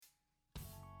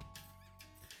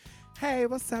Hey,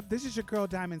 what's up? This is your girl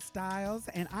Diamond Styles,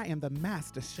 and I am the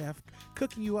master chef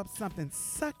cooking you up something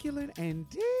succulent and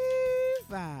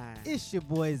divine. It's your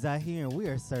boys out here, and we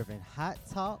are serving hot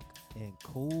talk and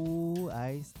cool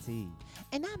iced tea.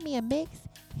 And I'm Mia Mix,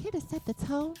 here to set the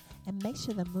tone and make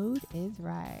sure the mood is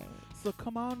right. So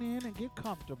come on in and get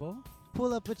comfortable.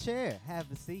 Pull up a chair,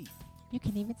 have a seat. You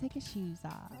can even take your shoes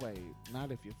off. Wait,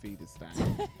 not if your feet is stank.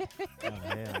 Oh,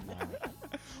 hell no.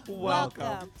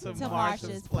 Welcome to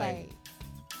Marsha's Plate.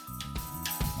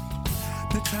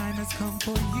 The time has come for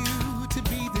you to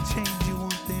be the change you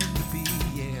want them to be,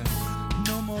 yeah.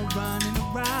 No more running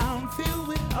around filled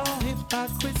with all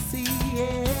hypocrisy,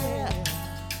 yeah.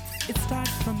 It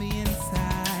starts from the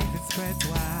inside, it spreads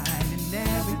wide, and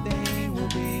everything will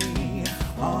be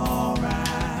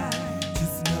alright.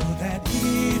 Just know that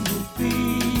it will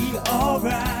be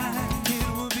alright. It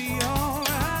will be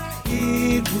alright.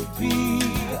 It will be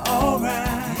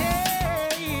alright.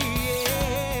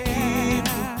 It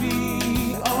will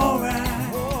be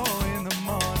alright. Oh, in the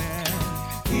morning,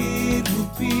 it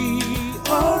will be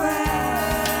alright.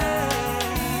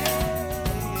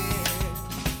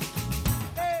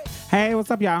 Hey, what's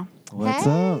up, y'all? What's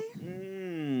Hey. up?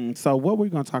 So, what we're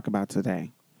gonna talk about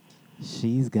today?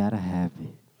 She's got a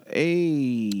habit.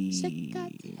 Hey, She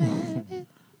got to have it.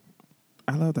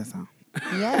 I love that song.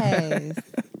 Yes.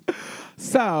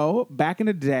 So, back in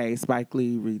the day, Spike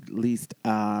Lee released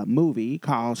a movie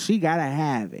called She Gotta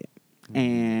Have It.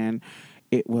 And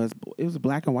it was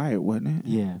black and white, wasn't it?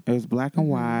 Yeah. It was black and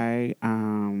white.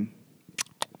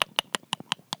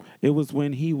 It was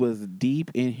when he was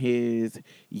deep in his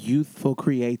youthful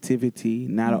creativity,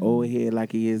 not an old head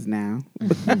like he is now.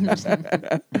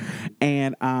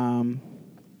 And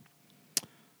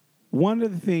one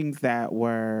of the things that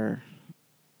was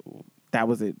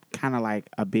kind of like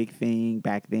a big thing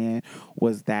back then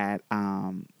was that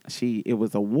it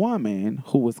was a woman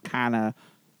who was kind of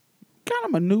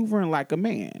maneuvering like a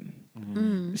man.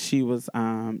 She was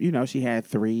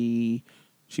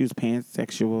she was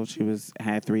pansexual. She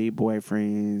had 3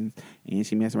 boyfriends, and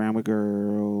she messed around with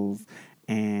girls.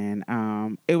 And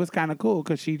it was kind of cool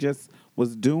because she just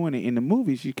was doing it in the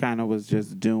movie. She kind of was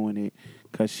just doing it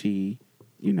because she,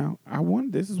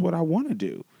 this is what I want to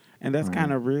do. And that's Right.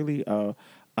 kind of really a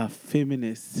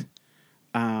feminist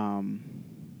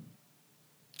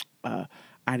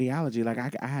ideology. Like,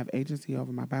 I have agency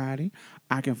over my body.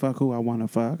 I can fuck who I want to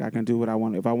fuck. I can do what I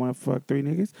want. If I want to fuck 3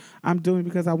 niggas, I'm doing it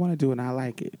because I want to do it and I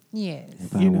like it. Yes.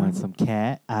 If I You know. want some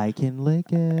cat, I can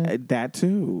lick it. That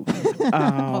too.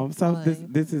 So boy.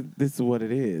 this is what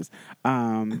it is.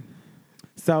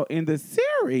 So in the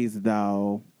series,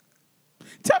 though,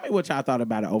 tell me what y'all thought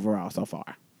about it overall so far.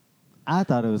 I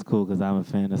thought it was cool because I'm a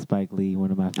fan of Spike Lee.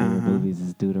 One of my favorite Uh-huh. movies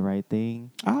is Do the Right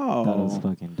Thing. Oh, I thought it was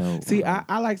fucking dope. see,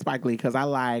 I like Spike Lee because I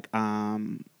like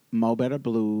Mo Better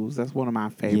Blues. That's one of my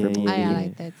favorite Yeah, movies. I yeah.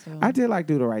 like that too. I did like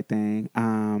Do the Right Thing.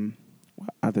 What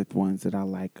other ones that I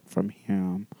like from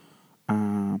him?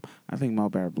 I think Mo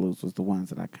Better Blues was the ones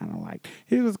that I kind of liked.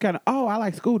 He was kind of, I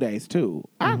like School Days too.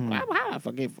 I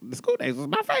forget, the School Days was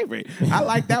my favorite. I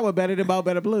like that one better than Mo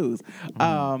Better Blues.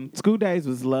 School Days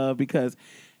was love because,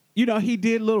 he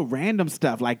did little random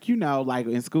stuff. Like, like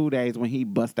in School Days when he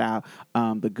bust out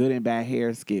the Good and Bad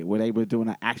Hair skit where they were doing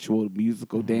an actual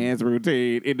musical dance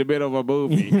routine in the middle of a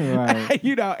movie. Right.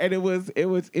 And it was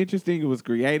interesting. It was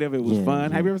creative. It was Yeah, fun.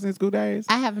 yeah. Have you ever seen School Days?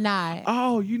 I have not.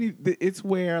 Oh, it's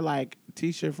where like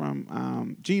Tisha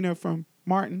from Gina from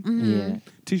Martin, Yeah.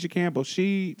 Tisha Campbell.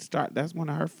 That's one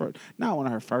of her first, not one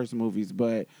of her first movies,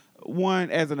 but one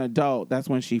as an adult. That's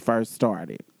when she first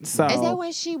started. So Is that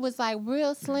when she was like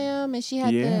real slim and she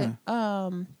had Yeah.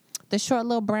 the short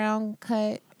little brown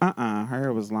cut? her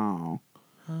hair was long.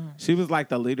 She was like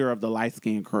the leader of the light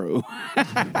skin crew. Yeah, she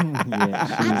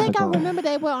I was think I dope. remember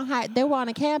they were on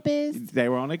a campus. They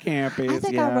were on the campus. I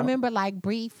think yeah. I remember like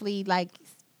briefly like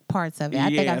parts of it. I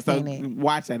think I've so seen it.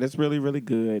 watch that. It's really, really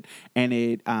good. And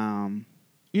it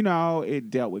it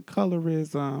dealt with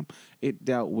colorism. It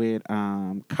dealt with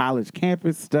college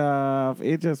campus stuff.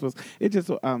 It just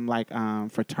like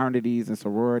fraternities and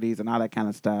sororities and all that kind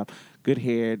of stuff. Good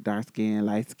hair, dark skin,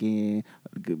 light skin,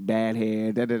 bad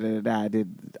hair, I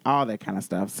did all that kind of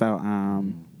stuff. So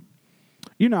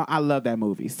I love that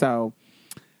movie. So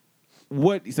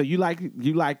so you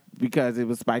like because it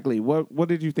was Spike Lee. What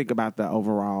did you think about the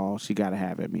overall She Gotta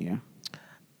Have It, Mia?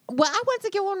 Well, I went to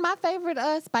get one of my favorite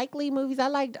Spike Lee movies. I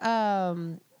liked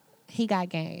He Got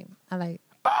Game. I like.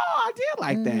 Oh, I did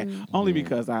like that. Only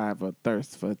because I have a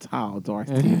thirst for tall,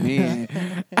 dark-skinned men.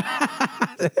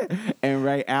 And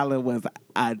Ray Allen was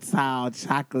a tall,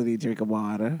 chocolatey drink of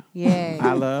water. Yeah.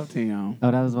 I loved him.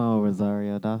 Oh, that was one with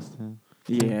Rosario Dawson.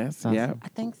 Yes, Sounds- yeah. I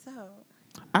think so.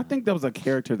 I think there was a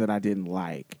character that I didn't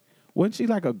like. Wasn't she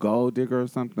like a gold digger or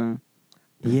something?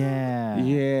 Yeah.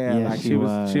 Yeah, like she she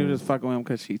was just fucking with him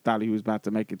because she thought he was about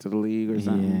to make it to the league or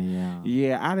something. Yeah.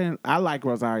 Yeah, I didn't. I like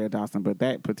Rosario Dawson, but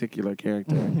that particular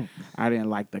character, I didn't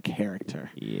like the character.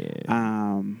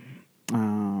 Yeah.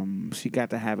 She got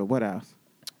to have it. What else?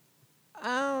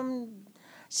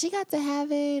 She got to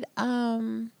have it.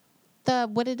 The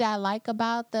what did I like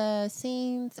about the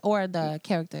scenes or the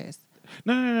characters?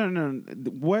 No.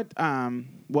 What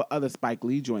other Spike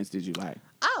Lee joints did you like?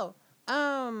 Oh,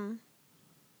 I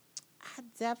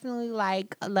definitely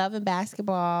like Love and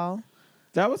Basketball.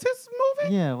 That was his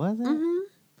movie. Yeah, was it?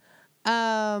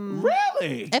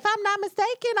 Really? If I'm not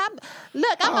mistaken, I'm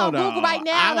Hold on Google on. right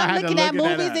now I and I'm had to looking at look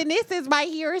that movies, up. and this is right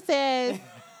here. It says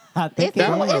I think it's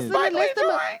in, it was it's a in is. the Spike Lee list of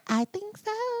joint? I think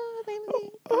so.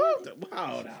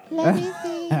 Hold on. Let me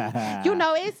see. You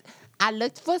know, I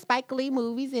looked for Spike Lee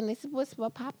movies, and this was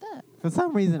what popped up. For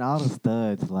some reason, all the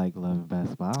studs like Love and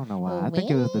Basketball. I don't know why. I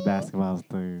think it was the basketball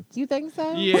studs. You think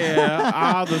so? Yeah,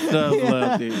 all the stuff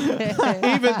loved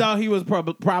it. Even though he was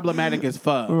problematic as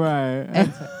fuck. Right.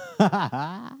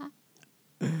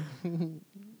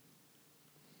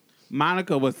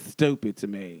 Monica was stupid to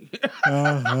me.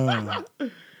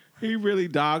 He really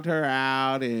dogged her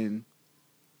out, and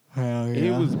Hell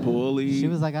he was bullied. She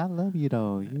was like, "I love you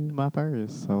though. You my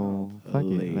first, so fuck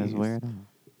it. Let's Please. wear it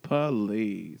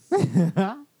Police.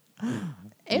 out."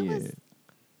 It Yeah. was.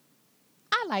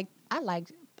 I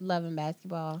liked Love and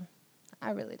Basketball. I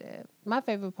really did. My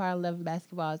favorite part of Love and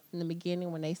Basketball is in the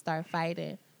beginning when they start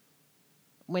fighting.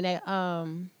 When they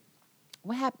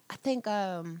what happened? I think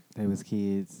They was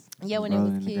kids. Yeah, when they was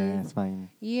rolling in the kids. grass fighting.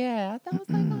 yeah, I thought it was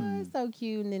like, oh, it's so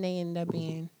cute, and then they ended up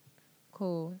being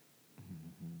cool.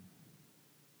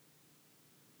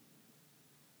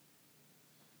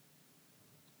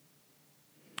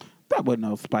 That wasn't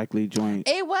no Spike Lee joint.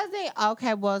 It wasn't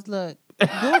okay. Well, look,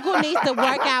 Google needs to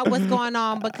work out what's going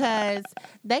on because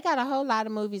they got a whole lot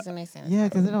of movies in this. Yeah,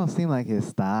 because it don't seem like his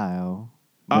style.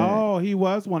 but- Oh, he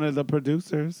was one of the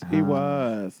producers. He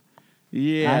was.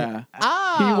 Yeah.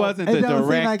 Oh, He wasn't It the don't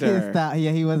seem like his director. style.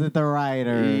 Yeah, he wasn't the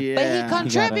writer. Yeah. but he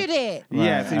contributed.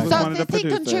 Yes, he Right. was So one of the since he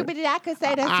producers. contributed, I could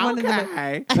say that's one of the.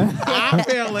 Okay. I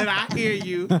feel it. I hear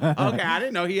you. Okay, I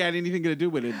didn't know he had anything to do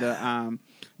with it.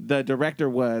 The director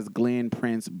was Glenn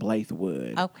Prince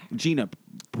Blaithwood. Okay. Gina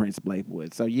Prince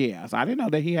Blaithwood. So yeah, so I didn't know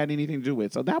that he had anything to do with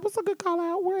it. So that was a good call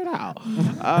out. Wear it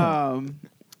out.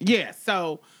 Yeah,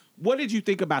 so what did you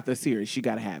think about the series? She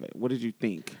Gotta Have It. What did you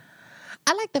think?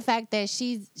 I like the fact that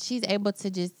she's able to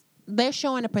just. They're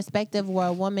showing a perspective where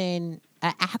a woman,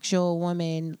 an actual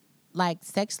woman, like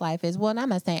sex life is. Well, and I'm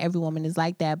not saying every woman is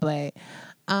like that, but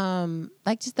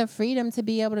like just the freedom to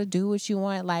be able to do what you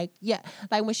want. Like, yeah,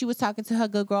 like when she was talking to her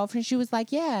good girlfriend, she was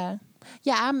like, yeah,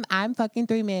 I'm fucking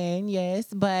 3 men, yes,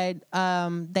 but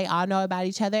they all know about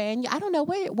each other, and I don't know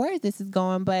where this is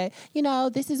going, but you know,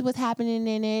 this is what's happening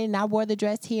in it, and I wore the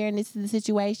dress here, and this is the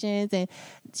situations, and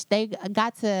they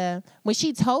got to when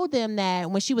she told them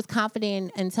that, when she was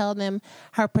confident and tell them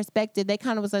her perspective, they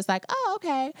kind of was just like, oh,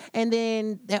 okay, and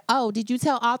then oh, did you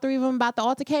tell all 3 of them about the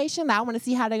altercation? I want to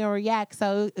see how they're gonna react.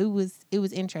 So it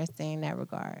was interesting in that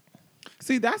regard.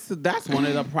 See, that's one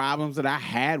of the problems that I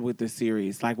had with the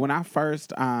series. Like when I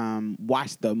first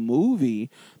watched the movie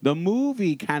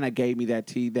kind of gave me that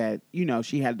tea that, you know,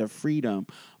 she had the freedom,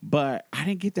 but I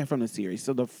didn't get that from the series.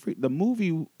 So the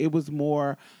movie, it was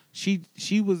more she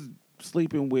was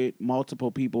sleeping with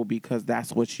multiple people because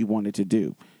that's what she wanted to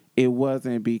do. It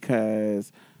wasn't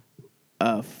because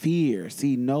of fear.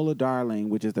 See, Nola Darling,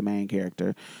 which is the main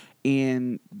character,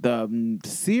 in the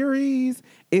series,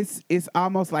 it's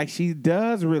almost like she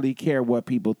does really care what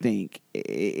people think.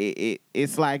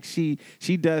 It's like she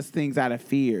does things out of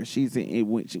fear.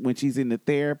 When she's in the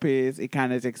therapist, it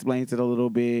kind of explains it a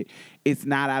little bit. It's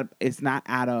not out She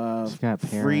got of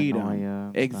paranoia,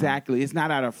 freedom. so- Exactly, it's not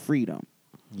out of freedom.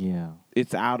 Yeah.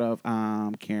 It's out of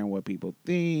caring what people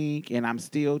think, and I'm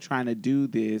still trying to do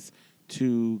this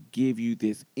to give you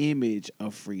this image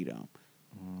of freedom.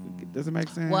 Does it make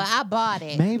sense? Well, I bought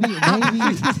it. Maybe what he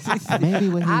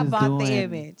I was bought doing the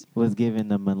image. was giving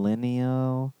the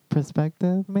millennial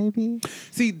perspective, maybe.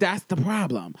 See, that's the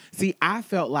problem. See, I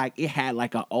felt like it had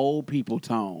like an old people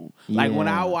tone. Like when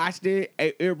I Yeah. watched it,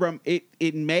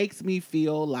 it makes me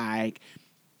feel like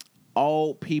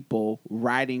old people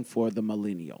writing for the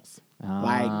millennials.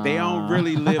 Like they don't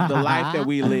really live the life that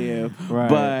we live, Right.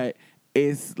 but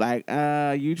it's like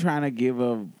you trying to give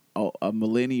a a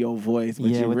millennial voice, but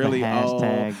Yeah, you're with the really old.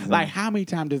 hashtags Like, and- how many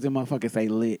times does the motherfucker say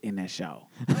lit in that show?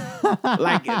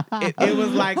 Like, it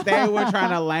was like they were trying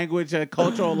to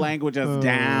cultural language us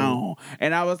down.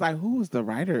 And I was like, who was the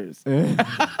writers?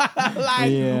 Like,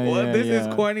 this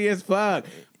is corny as fuck.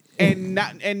 And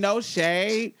no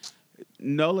shade,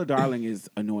 Nola Darling is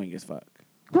annoying as fuck.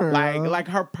 Like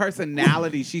her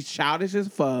personality, she's childish as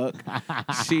fuck.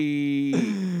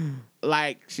 She's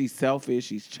selfish.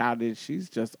 She's childish. She's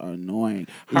just annoying.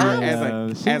 Her as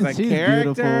a she's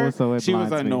character, beautiful, so it she was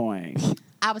blinds me. annoying.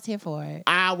 I was here for it.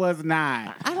 I was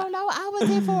not. I don't know. I was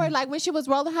here for it. Like when she was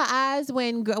rolling her eyes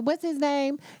when what's his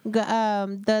name?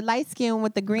 The light skin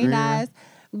with the green Greer. eyes.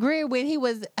 Greer, when he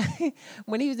was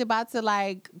about to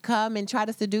like come and try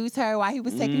to seduce her while he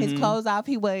was taking his clothes off,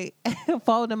 he would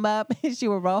fold them up and she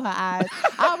would roll her eyes.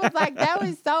 I was like, that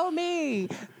was so mean.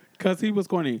 Because he was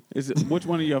corny. Which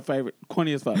one of your favorite?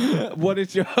 Corny as fuck.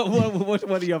 Which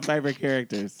one of your favorite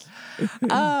characters?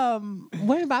 One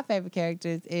of my favorite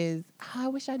characters is, I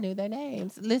wish I knew their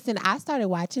names. Listen, I started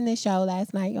watching this show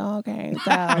last night. Oh, okay,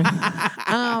 so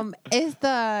it's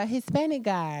the Hispanic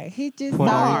guy. He just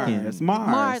Mars.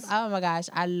 Mars. Oh my gosh,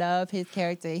 I love his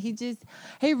character. He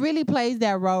really plays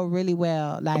that role really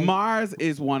well. Like Mars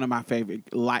is one of my favorite.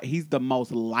 He's the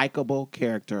most likable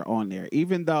character on there,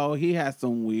 even though he has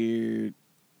some weird.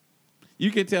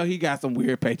 You can tell he got some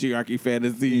weird patriarchy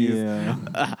fantasies.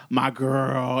 Yeah. My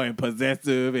girl and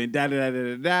possessive and da da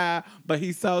da da da. But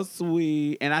he's so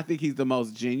sweet, and I think he's the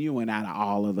most genuine out of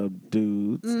all of the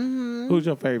dudes. Mm-hmm. Who's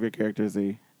your favorite character,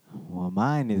 Z? Well,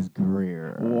 mine is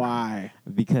Greer. Why?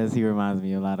 Because he reminds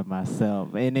me a lot of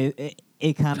myself. And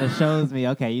it kind of shows me,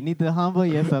 okay, you need to humble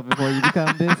yourself before you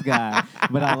become this guy.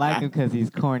 But I like him because he's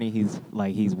corny.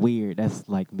 He's weird. That's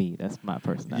like me. That's my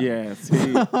personality. Yes.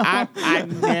 I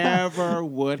never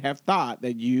would have thought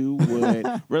that you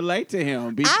would relate to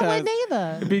him. Because, I wouldn't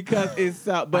either. Because it's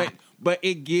so, but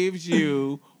it gives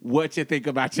you what you think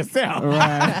about yourself.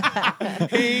 Right.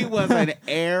 He was an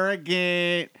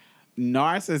arrogant,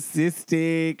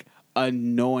 narcissistic,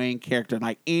 annoying character.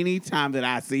 Like anytime that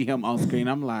I see him on screen,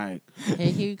 I'm like, Here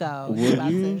you go. will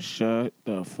you shut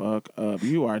the fuck up?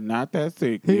 You are not that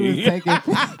sick. He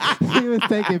was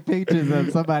taking pictures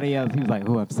of somebody else. He was like,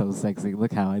 "Oh, I'm so sexy.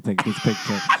 Look how I take this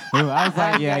picture." I was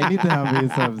like, "Yeah, you need to humble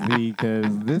yourself, Z,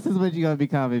 because this is what you're gonna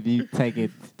become if you take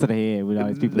it to the head with all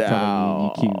these people telling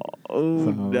you cute." Oh,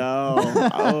 So. no.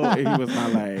 Oh, he was my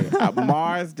like.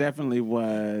 Mars definitely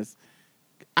was.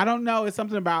 I don't know. It's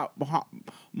something about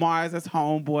Mars as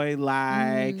homeboy.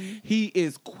 Like, he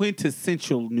is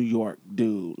quintessential New York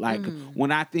dude. Like,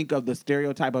 when I think of the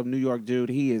stereotype of New York dude,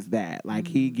 he is that. Like,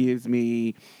 he gives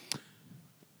me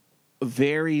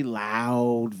very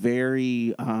loud,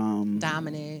 very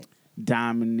Dominant.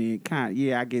 kind of,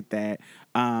 yeah, I get that.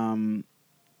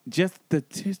 Just the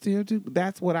stereotype.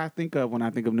 That's what I think of when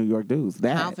I think of New York dudes.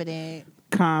 That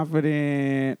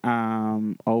confident,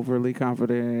 overly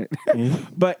confident,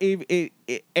 but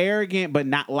arrogant, but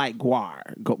not like Guar.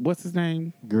 What's his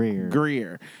name?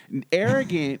 Greer.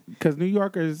 Arrogant, because New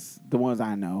Yorkers, the ones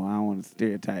I know, I don't want to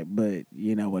stereotype, but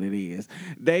you know what it is.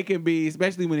 They can be,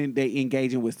 especially when they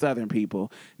engaging with Southern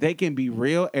people, they can be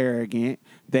real arrogant.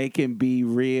 They can be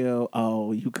real,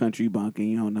 oh, you country bunking,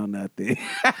 you don't know nothing.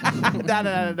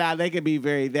 They can be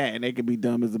very that, and they can be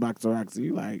dumb as a box of rocks. And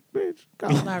you like, bitch, go.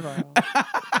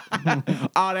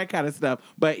 All that kind of stuff.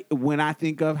 But when I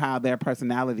think of how their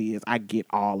personality is, I get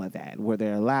all of that, where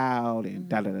they're loud and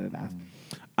da-da-da-da.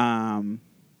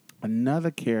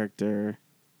 Another character,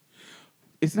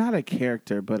 it's not a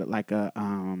character, but like a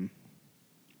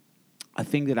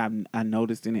thing that I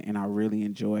noticed in it and I really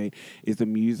enjoyed is the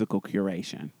musical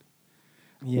curation.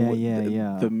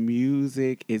 Yeah. The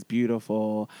music is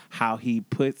beautiful. How he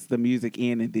puts the music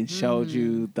in and then showed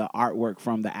you the artwork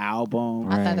from the album.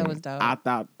 I thought that was dope. I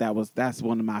thought that's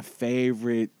one of my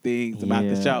favorite things about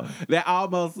the show.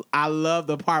 I love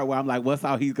the part where I'm like, what's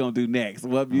all he's gonna do next?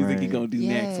 What music he gonna do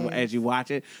next as you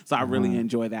watch it? So I really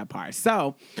enjoy that part.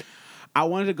 So I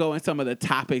wanted to go in some of the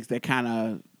topics that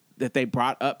they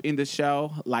brought up in the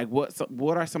show. Like what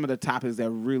are some of the topics that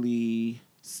really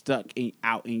stuck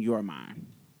out in your mind?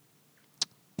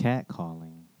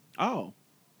 Catcalling. Oh,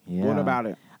 yeah. What about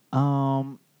it?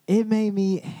 It made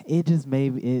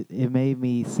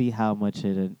me see how much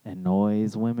it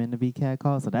annoys women to be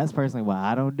catcalled. So that's personally why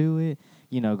I don't do it.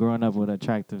 You know, growing up with an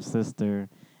attractive sister,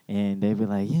 and they'd be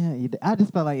like, yeah, I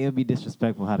just felt like it would be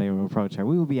disrespectful how they would approach her.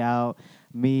 We would be out,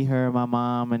 me, her, my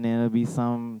mom, and then it'll be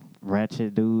some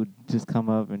ratchet dude just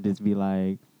come up and just be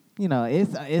like, you know,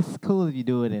 it's cool if you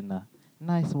do it in a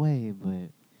nice way, but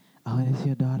oh, it's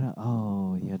your daughter.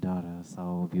 Oh, your daughter is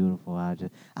so beautiful. I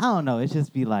don't know. It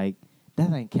just be like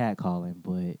that ain't catcalling,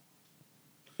 but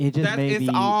it just That made it's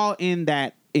me. all in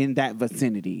that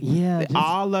vicinity. Yeah, just-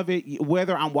 All of it.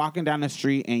 Whether I'm walking down the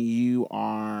street and you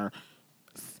are,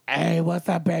 hey, what's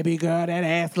up, baby girl? That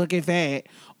ass looking fat,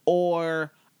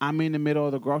 or I'm in the middle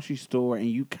of the grocery store and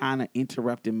you kind of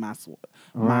interrupting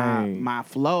Right. my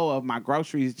flow of my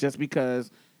groceries just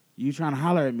because you trying to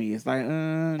holler at me. It's like,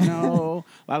 no,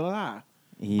 la la la.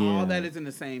 Yeah. All that is in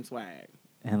the same swag.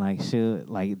 And like she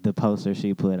like the poster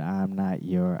she put,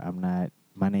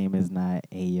 my name is not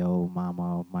Ayo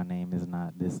Mama, my name is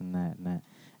not this and that and that.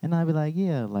 And I'd be like,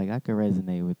 yeah, like I could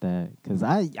resonate with that because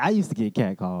I used to get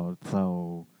catcalled,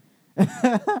 so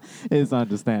it's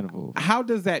understandable. How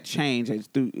does that change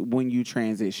when you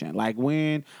transition? Like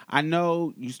when I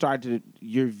know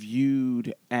you're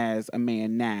viewed as a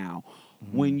man now.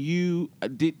 When you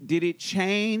did it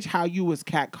change how you was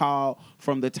catcalled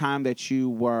from the time that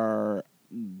you were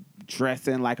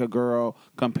dressing like a girl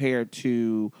compared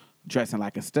to dressing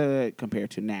like a stud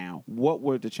compared to now? What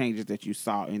were the changes that you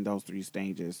saw in those 3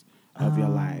 stages of your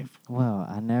life? Well,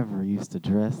 I never used to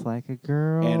dress like a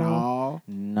girl At all?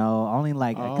 No, only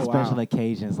like Oh, special wow.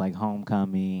 occasions like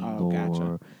homecoming Oh, or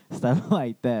gotcha. stuff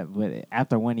like that. But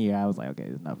after 1 year, I was like, okay,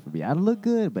 it's enough for me. I look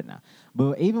good, but no.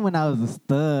 But even when I was a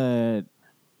stud,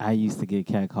 I used to get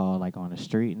catcalled like on the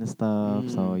street and stuff.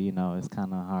 So it's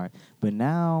kind of hard. But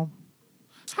now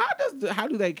How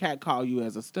do they catcall you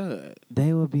as a stud?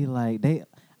 they would be like they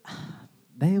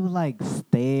would like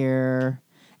stare.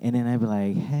 And then they'd be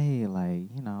like, hey, like,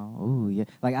 ooh, yeah.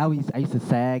 Like, I used to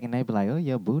sag, and they'd be like, oh,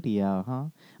 your booty out, huh?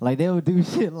 Like, they would do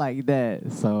shit like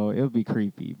that. So, it would be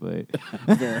creepy, but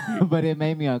but it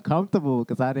made me uncomfortable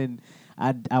because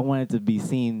I wanted to be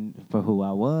seen for who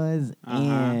I was,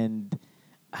 and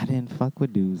I didn't fuck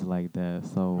with dudes like that.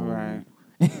 So, Right.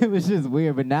 it was just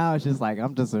weird. But now it's just like,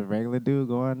 I'm just a regular dude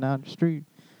going down the street.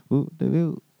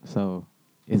 So,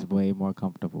 it's way more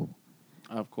comfortable.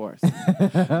 Of course.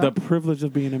 The privilege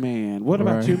of being a man. What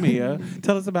about Right. you, Mia?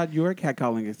 Tell us about your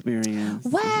catcalling experience.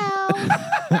 Well,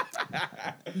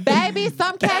 baby,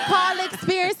 some catcall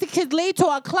experience could lead to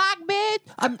a clock bid.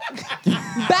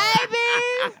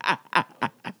 Baby.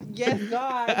 Yes,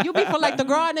 God. You be for like the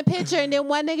girl in the picture, and then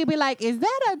one nigga be like, is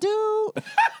that a dude?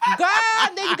 Girl,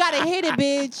 then you gotta hit it,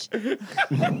 bitch.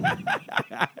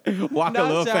 Walk a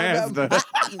little faster.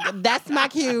 That's my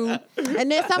cue. And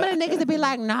then some of the niggas would be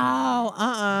like, no,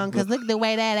 because look at the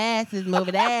way that ass is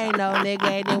moving. That ain't no nigga.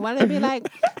 And then one would be like,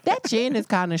 that chin is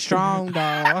kind of strong,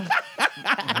 though.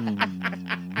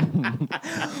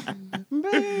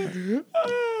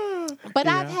 But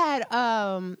I've had,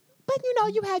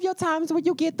 but you have your times where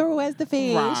you get through as the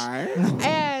fish. Right.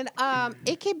 And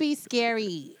it can be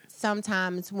scary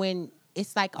sometimes when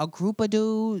it's like a group of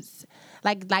dudes.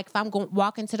 Like if I'm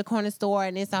walking to the corner store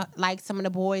and it's like some of the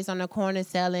boys on the corner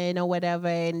selling or whatever,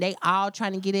 and they all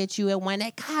trying to get at you at one.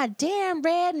 That goddamn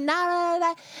red,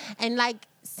 and like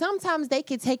sometimes they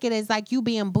could take it as like you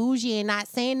being bougie and not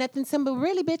saying nothing to them, but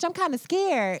really, bitch, I'm kind of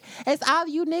scared. It's all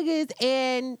you niggas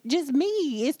and just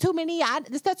me. It's too many.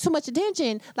 That's too much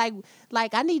attention. Like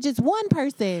I need just one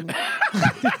person.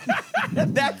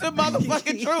 That's the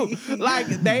motherfucking truth. Like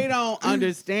they don't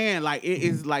understand. Like it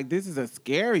is like this is a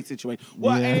scary situation.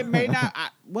 Well, Yeah. and it may not. I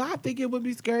think it would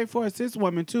be scary for a cis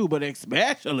woman too, but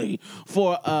especially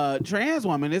for a trans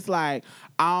woman, it's like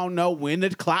I don't know when the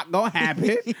clock gonna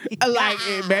happen. Like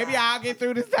maybe I'll get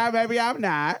through this time, maybe I'm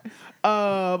not.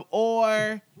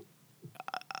 Or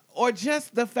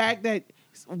just the fact that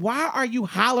why are you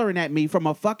hollering at me from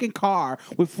a fucking car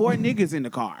with 4 niggas in the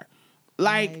car?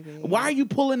 Like, Baby. why are you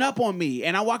pulling up on me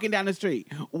and I'm walking down the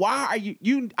street? Why are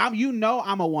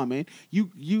I'm a woman.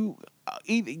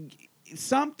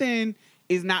 Something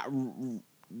is not a woman's,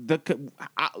 Get it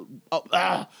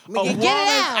out.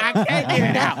 I can't get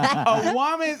it out. A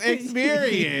woman's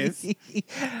experience.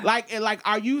 Like,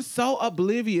 are you so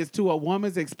oblivious to a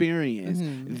woman's experience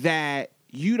that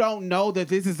you don't know that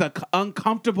this is a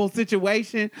uncomfortable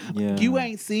situation? Yeah. You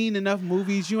ain't seen enough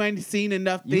movies. You ain't seen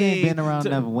enough You things. ain't been around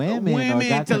enough women or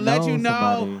got to to let know you know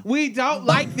somebody. we don't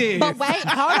like this. But wait,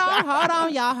 hold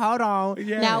on, y'all, hold on.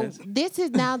 Yes.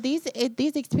 Now these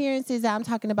experiences that I'm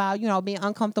talking about, being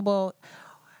uncomfortable,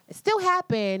 still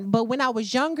happen. But when I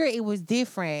was younger, it was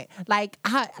different. Like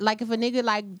if a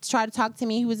nigga tried to talk to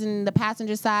me, he was in the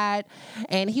passenger side,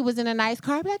 and he was in a nice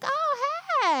car. I'd be like, oh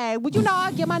yeah. Well, you know,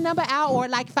 I'll get my number out. Or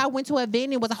like if I went to an event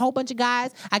and it was a whole bunch of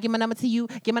guys, I give my number to you,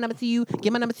 give my number to you,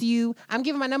 give my number to you. I'm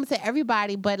giving my number to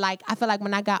everybody. But like I feel like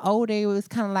when I got older, it was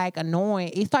kind of like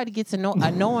annoying. It started to get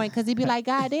annoying because he'd be like,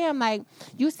 God damn, like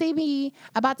you see me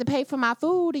about to pay for my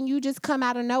food and you just come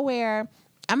out of nowhere.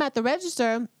 I'm at the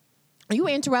register. You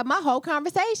interrupt my whole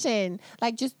conversation.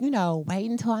 Like, just, you know,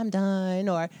 wait until I'm done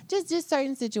or just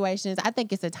certain situations. I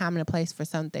think it's a time and a place for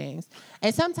some things.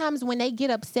 And sometimes when they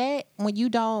get upset, when you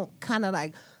don't kind of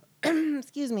like,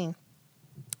 excuse me,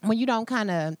 when you don't kind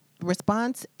of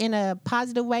respond in a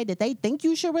positive way that they think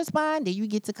you should respond, then you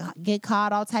get to get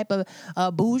called all type of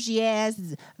bougie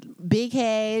ass, big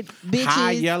head bitches.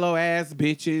 High yellow ass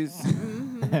bitches.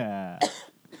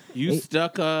 You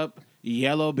stuck up.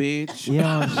 Yellow bitch.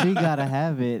 Yo, she gotta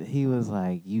have it. He was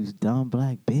like, "You dumb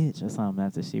black bitch" or something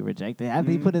after she rejected.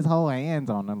 After he put his whole hands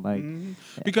on her, like,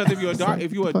 because if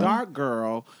you're a dark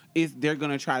girl, they're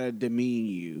gonna try to demean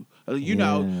you. You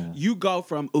know, you go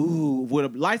from ooh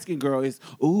with a light skinned girl is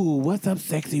ooh what's up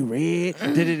sexy red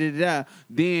da da da da.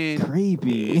 Then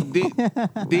creepy.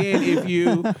 Then if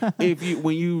you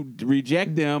when you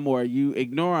reject them or you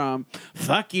ignore them,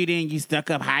 fuck you. Then you stuck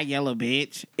up high yellow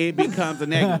bitch. It becomes a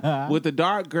negative. With the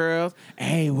dark girls,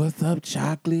 hey, what's up,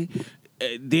 chocolate?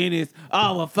 Then it's,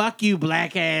 oh, well, fuck you,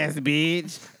 black ass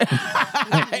bitch.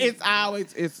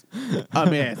 It's a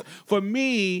mess. For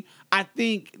me, I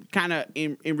think kind of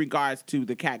in regards to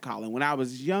the catcalling, when I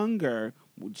was younger,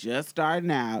 just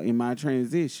starting out in my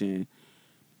transition,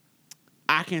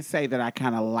 I can say that I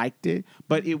kind of liked it,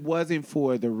 but it wasn't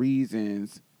for the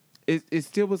reasons. It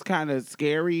still was kind of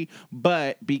scary,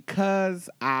 but because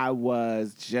I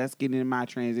was just getting in my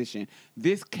transition,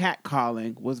 this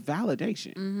catcalling was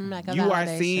validation. Like you validation. Are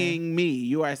seeing me.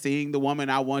 You are seeing the woman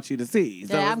I want you to see.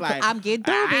 So yeah, it's like I'm getting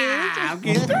through, bitch. I'm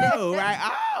getting through. Right?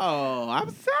 Oh, I'm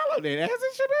selling it as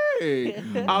it should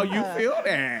be. Oh, you feel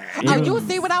that? Oh, you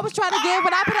see what I was trying to get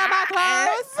when I put on my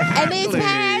clothes and these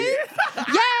pants?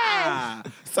 Yes.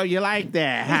 So you like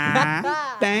that,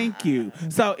 huh? Thank you.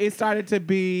 So it started to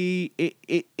be.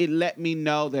 It let me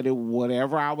know that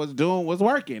whatever I was doing was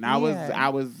working. I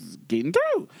was getting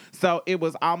through. So it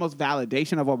was almost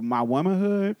validation of my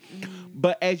womanhood.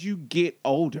 But as you get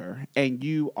older and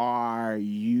you are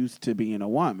used to being a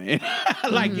woman,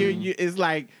 like you, it's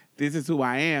like this is who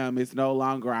I am. It's no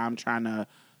longer I'm trying to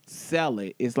sell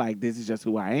it. It's like this is just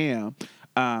who I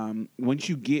am. Once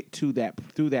you get through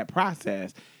that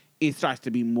process, it starts to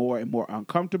be more and more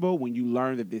uncomfortable when you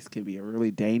learn that this can be a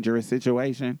really dangerous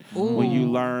situation. Ooh. When you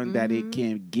learn that it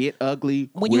can get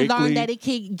ugly when quickly. you learn that it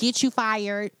can get you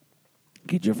fired.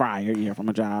 Get you fired, from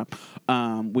a job.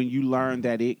 When you learn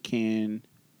that it can...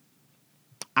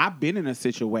 I've been in a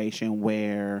situation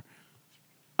where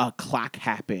a clock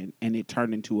happened and it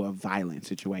turned into a violent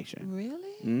situation.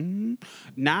 Really?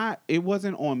 Mm-hmm. It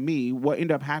wasn't on me. What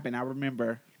ended up happening, I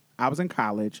remember... I was in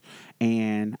college,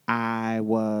 and when I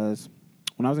was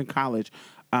in college,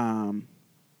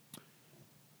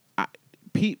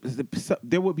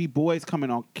 there would be boys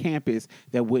coming on campus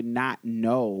that would not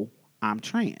know I'm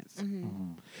trans.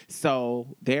 Mm-hmm.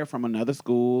 So they're from another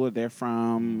school, they're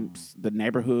from the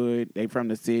neighborhood, they're from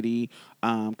the city,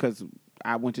 because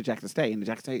I went to Jackson State, and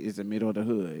Jackson State is the middle of the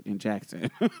hood in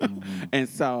Jackson. And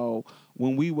so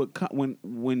when we would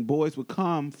when boys would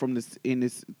come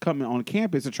coming on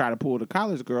campus to try to pull the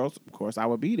college girls, of course I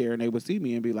would be there, and they would see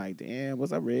me and be like, "Damn,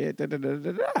 what's up, Red?" Da, da, da,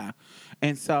 da, da.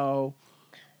 And so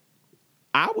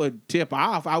I would tip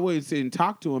off. I wouldn't sit and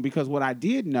talk to him because what I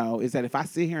did know is that if I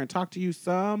sit here and talk to you,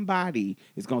 somebody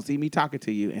is going to see me talking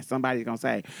to you and somebody's going to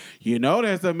say,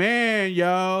 there's a man,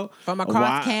 yo. From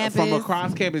across campus. From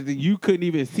across campus. You couldn't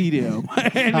even see them.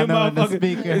 And I know the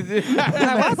speaker. What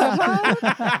the fuck?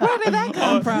 Where did that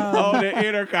come from? On the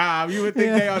intercom. You would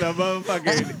think they on the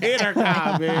motherfucking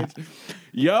intercom, bitch.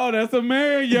 Yo, that's a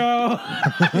man, yo.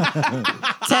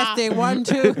 Testing 1,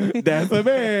 2. That's a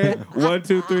man. 1,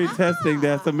 2, 3, testing.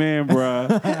 That's a man,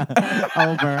 bruh.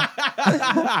 Over.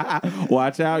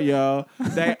 Watch out, yo.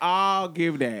 They all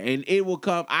give that, and it will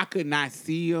come. I could not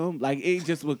see them. Like it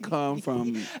just would come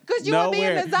from because you nowhere. would be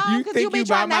in the zone because you be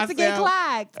trying not to get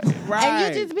clocked, right?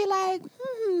 And you just be like,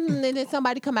 and then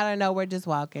somebody come out of nowhere just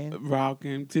walking,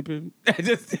 tipping,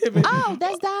 just tipping. Oh,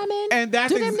 that's Diamond. And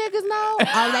that's do them niggas know?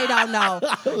 Oh, they don't know.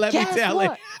 Let me tell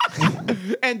it.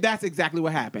 And that's exactly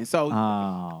what happened. So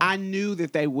I knew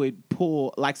that they would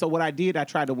pull. So what I did,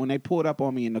 when they pulled up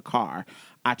on me in the car,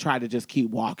 I tried to just keep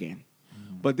walking.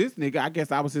 But this nigga, I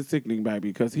guess I was his sickening baby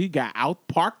because he got out,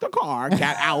 parked the car,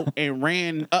 got out, and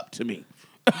ran up to me.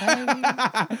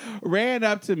 Ran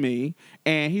up to me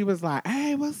and he was like,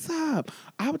 "Hey, what's up?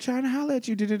 I was trying to holler at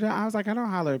you." I was like, "I don't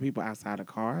holler at people outside the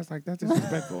car." I was like, "That's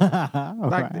disrespectful."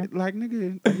 Like,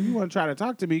 nigga, you want to try to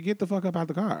talk to me? Get the fuck up out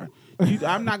the car.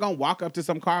 I'm not gonna walk up to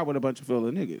some car with a bunch of full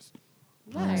of niggas.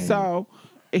 Right. So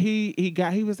he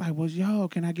was like, "Well, yo,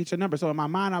 can I get your number?" So in my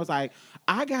mind, I was like,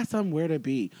 "I got somewhere to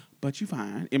be, but you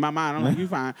fine." In my mind, I'm like, "You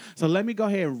fine." So let me go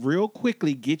ahead and real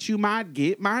quickly get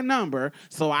my number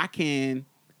so I can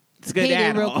Hit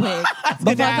it real quick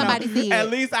before somebody see it. At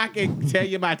least I can tell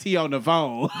you my tea on the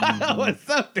phone or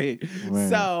something. Right.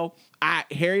 So I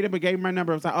hurried up and gave him my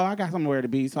number. I was like, "Oh, I got somewhere to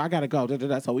be, so I gotta go."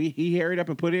 So he hurried up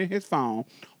and put it in his phone.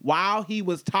 While he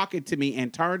was talking to me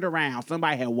and turned around,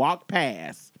 somebody had walked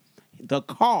past the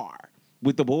car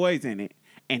with the boys in it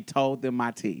and told them my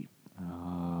tea.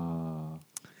 Oh.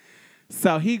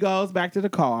 So he goes back to the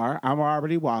car. I'm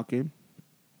already walking.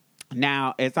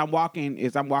 Now, as I'm walking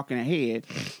ahead,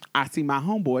 I see my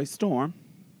homeboy Storm,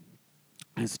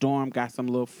 and Storm got some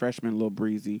little freshman, little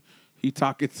breezy. He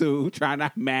talking to, trying to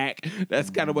mac. That's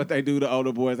kind of what they do. The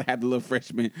older boys have the little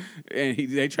freshmen, and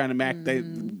they trying to mac. They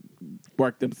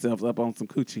work themselves up on some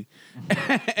coochie,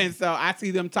 and so I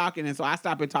see them talking, and so I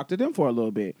stop and talk to them for a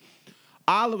little bit.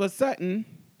 All of a sudden,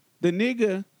 the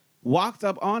nigga walks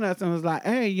up on us and was like,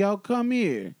 "Hey, yo, come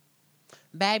here."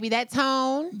 Baby, that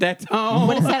tone. That tone.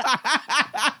 What is that?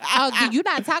 Oh, you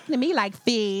not talking to me like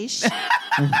fish.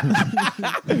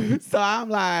 So I'm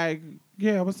like,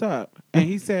 "Yeah, what's up?" And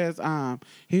he says,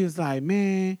 he was like,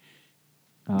 "Man,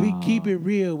 keep it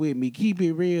real with me. Keep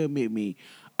it real with me.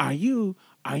 Are you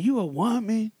a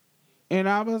woman?" And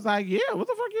I was like, "Yeah, what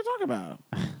the fuck you talking about?"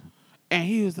 And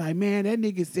he was like, "Man, that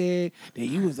nigga said that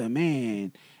you was a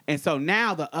man." And so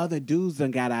now the other dudes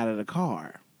done got out of the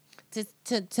car.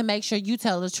 To make sure you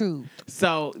tell the truth.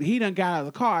 So he done got out of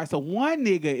the car. So one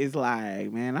nigga is like,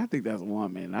 "Man, I think that's a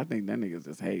woman. I think that nigga's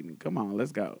just hating. Come on,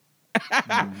 let's go."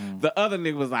 The other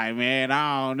nigga was like, "Man,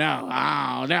 I don't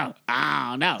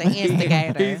know. The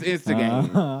instigator. He's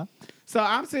instigating. So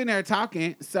I'm sitting there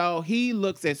talking. So he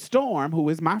looks at Storm, who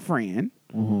is my friend.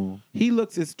 Mm-hmm. He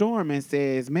looks at Storm and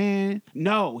says, "Man,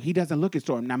 no," he doesn't look at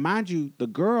Storm. Now, mind you, the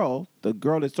girl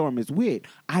that Storm is with,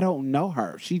 I don't know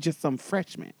her. She's just some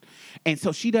freshman. And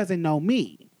so she doesn't know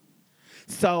me.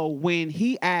 So when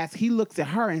he asks, he looks at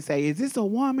her and say, "Is this a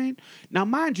woman?" Now,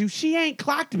 mind you, she ain't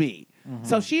clocked me. Mm-hmm.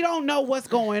 So she don't know what's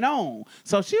going on.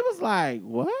 So she was like,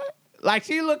 "What?" Like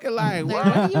she looking like, Like,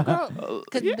 "What?" where do you go?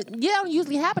 Because you don't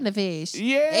usually happen to fish.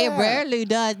 Yeah. It rarely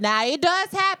does. Now, it does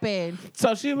happen.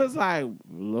 So she was like,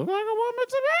 "Look like a woman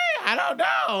to me. I don't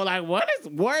know. Like,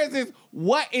 where is this?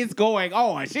 What is going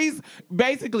on?" She's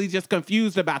basically just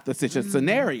confused about the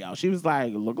scenario. She was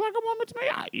like, "Look like a woman to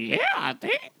me." Yeah, I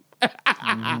think.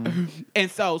 And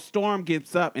so Storm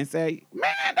gets up and say,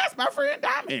 "Man, that's my friend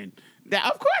Diamond.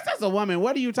 Of course that's a woman.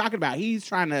 What are you talking about?" He's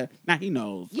trying to, now he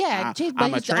knows. Yeah,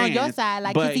 I'm a he's on your trans, side,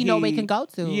 like, but because he know where he can go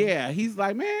to. Yeah, he's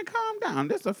like, "Man, calm down.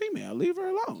 That's a female. Leave her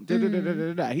alone."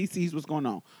 He sees what's going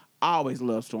on. I always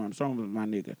love Storm. Storm was my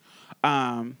nigga.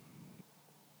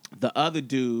 The other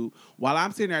dude, while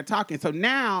I'm sitting there talking, so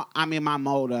now I'm in my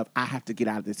mode of I have to get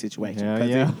out of this situation. Hell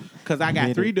yeah. Because I got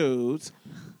Get 3 it. dudes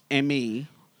and me.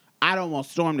 I don't want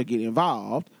Storm to get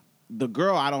involved. The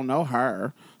girl, I don't know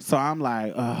her. So I'm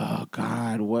like, "Oh,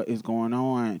 God, what is going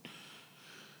on?"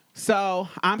 So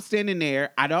I'm standing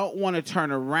there. I don't want to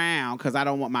turn around because I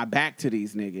don't want my back to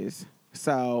these niggas.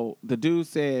 So the dude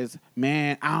says,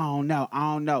 "Man, I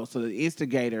don't know. So the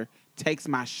instigator takes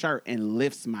my shirt and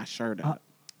lifts my shirt up.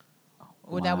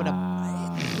 Well, that would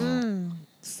have.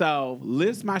 So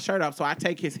lifts my shirt up. So I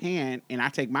take his hand and I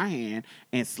take my hand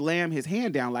and slam his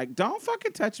hand down like, "Don't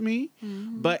fucking touch me."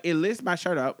 But it lifts my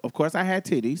shirt up. Of course, I had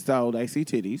titties, so they see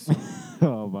titties.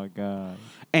 Oh my God.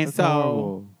 And That's so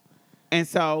horrible. and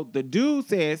so the dude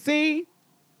said, "See,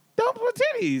 don't put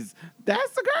titties.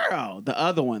 That's the girl." The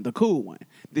other one, the cool one.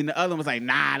 Then the other one was like,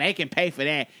 "Nah, they can pay for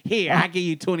that. Here, I give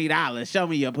you $20. Show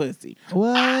me your pussy."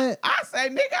 What? I say,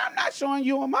 "Nigga, I'm not showing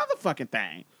you a motherfucking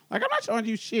thing. Like, I'm not showing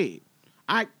you shit.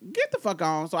 I get the fuck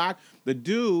on." So the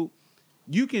dude,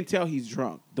 you can tell he's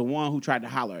drunk. The one who tried to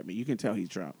holler at me, you can tell he's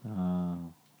drunk.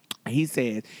 He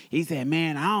said,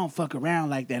 "Man, I don't fuck around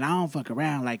like that. I don't fuck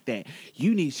around like that.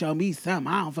 You need to show me something.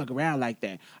 I don't fuck around like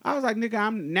that." I was like, "Nigga,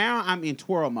 I'm in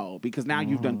twirl mode because now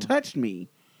you've done touched me.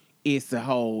 It's a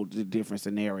whole different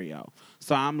scenario."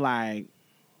 So I'm like,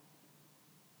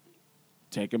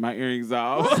 taking my earrings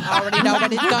off. I already know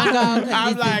that it's gonna go.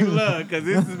 I'm like, "Look, because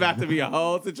this is about to be a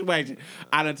whole situation."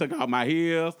 I done took off my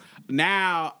heels.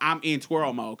 Now I'm in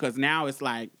twirl mode because now it's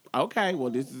like, okay, well,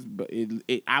 this is,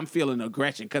 I'm feeling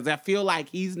aggression because I feel like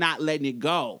he's not letting it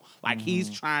go. Like he's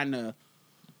trying to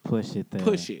push it there.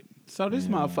 push it. So this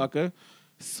Yeah. motherfucker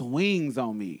swings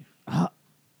on me. Uh,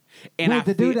 And Wait,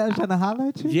 the dude that was trying to holler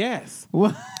at you? yes.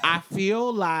 What? I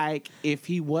feel like if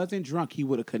he wasn't drunk, he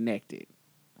would have connected.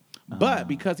 But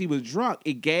because he was drunk,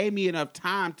 it gave me enough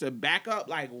time to back up.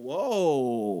 Like,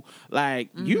 whoa,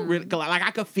 like you really, like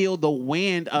I could feel the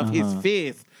wind of his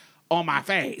fist on my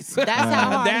face. That's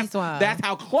how hard he swung. That's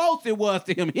how close it was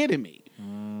to him hitting me.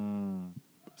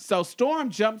 So Storm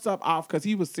jumps up off because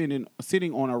he was sitting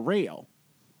on a rail.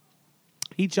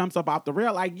 He jumps up off the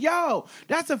rail like, yo,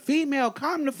 that's a female.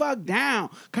 Calm the fuck down.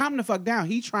 Calm the fuck down.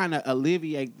 He trying to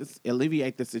alleviate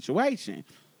the situation.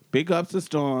 Big ups to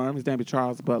Storm. His name is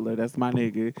Charles Butler. That's my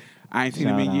nigga. I ain't seen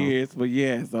him in Shout out. years, but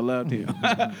yes, I loved him.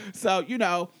 So,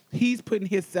 he's putting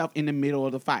himself in the middle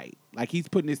of the fight. Like, he's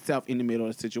putting himself in the middle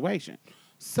of the situation.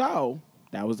 So,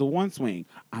 that was the one swing.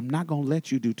 I'm not going to let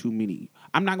you do too many.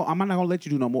 I'm not going to let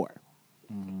you do no more.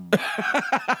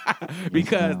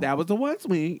 Because that was the one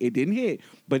swing. It didn't hit.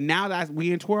 But now that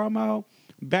we in twirl mode,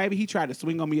 baby, he tried to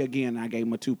swing on me again, and I gave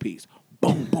him a 2-piece.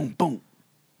 Boom, boom, boom.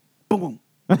 Boom, boom.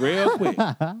 Real quick.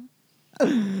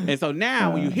 And so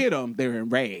now when you hit them, they're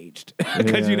enraged.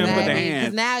 Because you done put the Because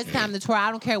hands. now it's time to twirl.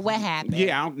 I don't care what happened.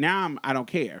 Yeah, I don't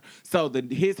care. So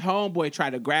his homeboy tried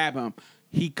to grab him.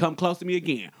 He come close to me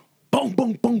again. Boom,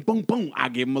 boom, boom, boom, boom. I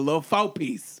give him a little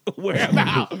 4-piece. Where I'm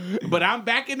out. But I'm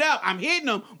backing up. I'm hitting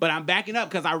him, but I'm backing up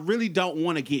because I really don't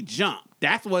want to get jumped.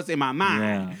 That's what's in my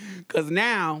mind. Because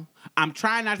now I'm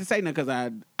trying not to say nothing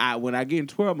because I when I get in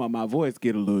twirl mode, my voice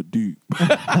get a little deep.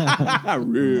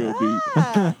 Real deep.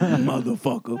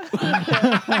 Motherfucker.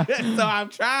 So I'm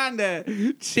trying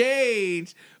to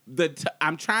change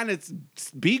I'm trying to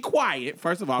be quiet,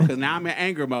 first of all, because now I'm in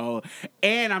anger mode.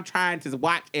 And I'm trying to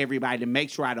watch everybody to make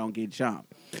sure I don't get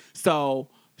jumped. So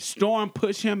Storm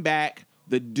pushed him back.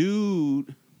 The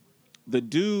dude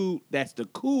that's the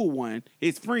cool one,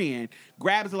 his friend,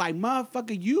 grabs like,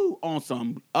 motherfucker, you on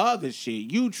some other shit.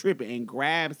 You tripping, and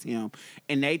grabs him,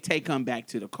 and they take him back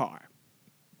to the car.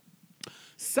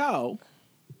 So,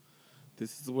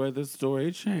 this is where the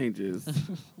story changes.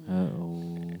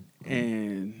 Uh-oh.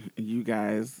 And you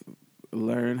guys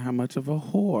learn how much of a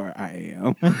whore I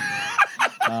am.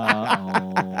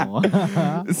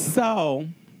 Uh-oh. So,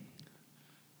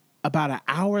 about an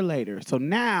hour later, so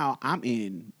now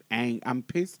I'm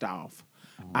pissed off.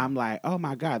 I'm like, oh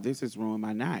my God, this has ruined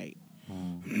my night.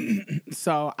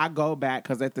 So I go back,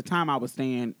 because at the time I was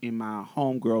staying in my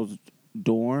homegirl's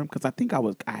dorm, because I think I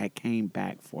had came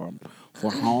back for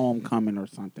homecoming or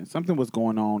something. Something was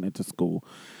going on at the school.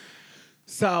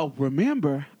 So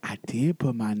remember, I did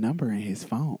put my number in his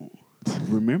phone.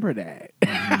 Remember that.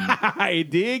 It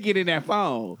did get in that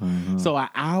phone. So an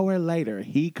hour later,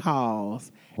 he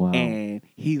calls and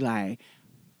he like,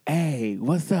 hey,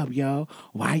 what's up, yo?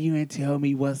 Why you didn't tell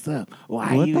me what's up?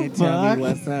 Why What you the didn't tell fuck? me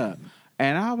what's up?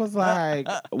 And I was like,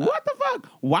 what the fuck?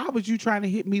 Why was you trying to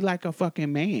hit me like a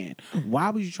fucking man?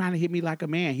 Why was you trying to hit me like a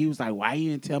man? He was like, why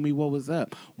you didn't tell me what was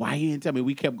up? Why you didn't tell me?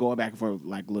 We kept going back and forth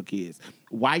like little kids.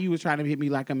 Why you was trying to hit me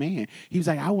like a man? He was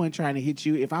like, I wasn't trying to hit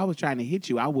you. If I was trying to hit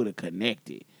you, I would have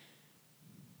connected.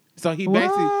 So he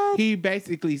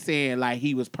basically saying like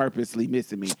he was purposely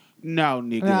missing me. No,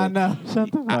 nigga. No,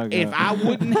 shut the fuck If up. I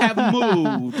wouldn't have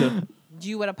moved,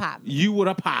 You would have popped. you would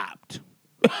have popped.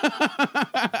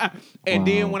 And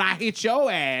then when I hit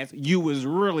your ass, you was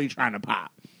really trying to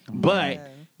pop. But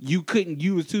you couldn't,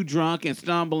 you was too drunk and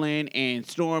stumbling, and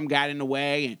Storm got in the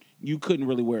way, and you couldn't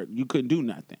really work. You couldn't do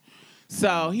nothing.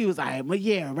 So he was like, well,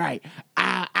 yeah, right.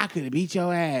 I could have beat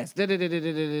your ass. Da, da, da, da,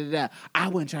 da, da, da. I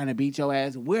wasn't trying to beat your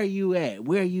ass. Where you at?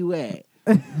 Where you at?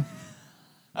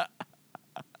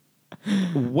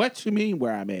 What you mean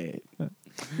where I'm at?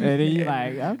 And then you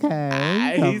like,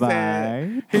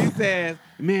 okay, he says,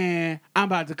 man, I'm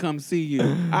about to come see you.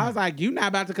 I was like, you not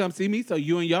about to come see me so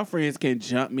you and your friends can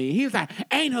jump me. He was like,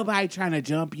 ain't nobody trying to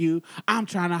jump you. I'm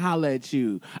trying to holler at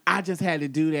you. I just had to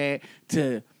do that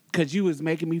because you was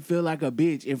making me feel like a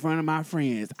bitch in front of my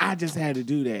friends. I just had to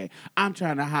do that. I'm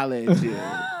trying to holler at you.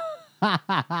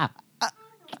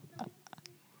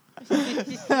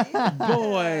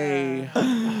 Boy.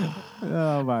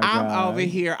 Oh my God. I'm over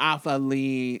here off a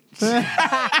lean.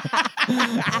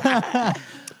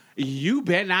 You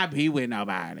better not be with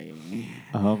nobody.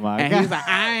 Oh my And God. he's like,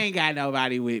 I ain't got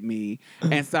nobody with me.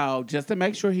 And so just to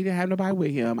make sure he didn't have nobody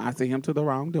with him, I sent him to the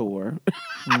wrong door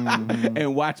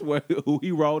and watch who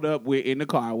he rolled up with in the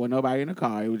car. Wasn't nobody in the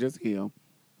car. It was just him.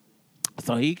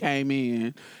 So he came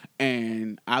in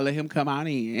and I let him come on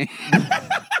in.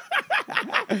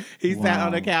 He sat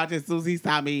on the couch. As soon as he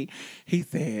saw me, he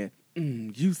said,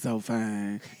 you so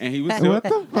fine. And he was still, What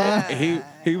the fuck?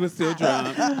 he was still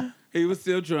drunk. He was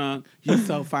still drunk. You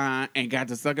so fine and got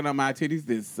to sucking on my titties,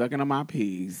 then sucking on my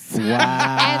peas. Wow.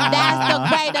 And that's the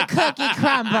way the cookie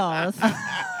crumbles.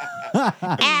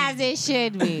 As it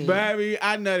should be. Baby,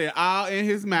 I nutted all in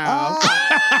his mouth.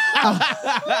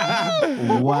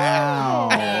 Wow.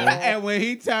 And when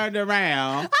he turned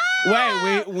around, when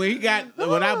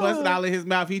I busted all in his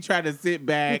mouth, he tried to sit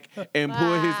back and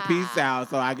pull his piece out.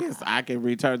 So I guess I can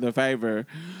return the favor.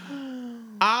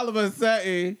 All of a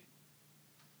sudden,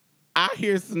 I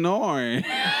hear snoring.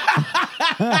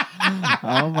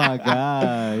 Oh my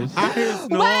gosh. I hear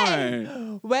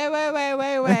snoring. Wait.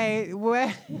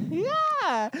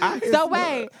 Yeah. I hear So snoring.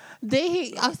 wait, did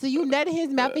he? Oh, so you nutted his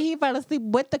mouth and he fell asleep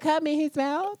with the cum in his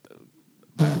mouth?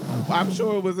 I'm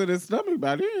sure it was in his stomach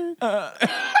by then. Oh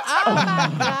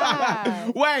my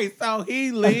god! Wait, so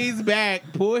he leans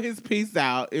back, pull his piece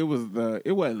out. It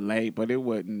wasn't late, but it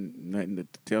wasn't nothing to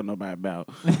tell nobody about.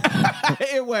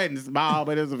 It wasn't small,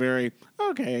 but it was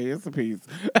it's a piece.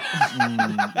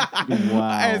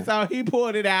 Wow. And so he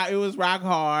pulled it out. It was rock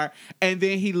hard. And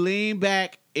then he leaned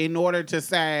back in order to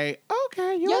say,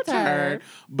 okay, your turn.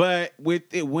 But with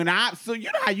it, so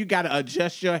you know how you got to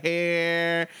adjust your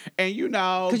hair and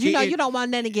because you don't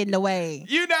want nothing to get in the way.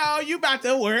 You about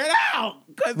to wear it out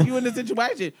because you in the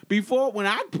situation. Before, when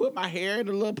I put my hair in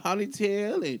a little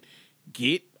ponytail and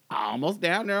get almost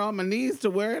down there on my knees to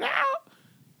wear it out.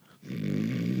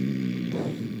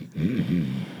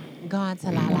 Going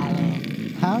to La La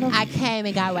Land. I came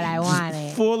and got what I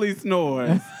wanted. Fully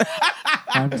snores.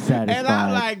 I'm satisfied. And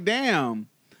I'm like, damn.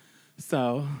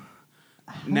 So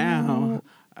now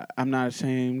I'm not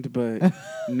ashamed, but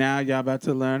now y'all about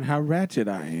to learn how ratchet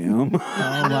I am. Oh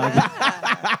my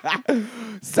God.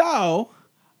 So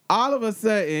all of a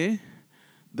sudden,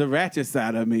 the ratchet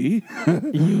side of me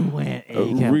You went and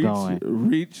you kept going.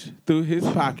 reached through his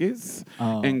pockets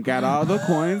and got all the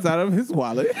coins out of his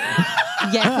wallet.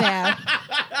 Yes, ma'am.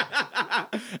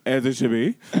 As it should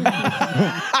be.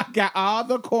 I got all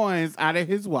the coins out of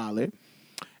his wallet,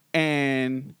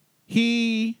 and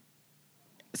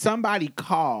somebody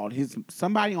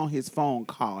on his phone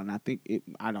called, and I think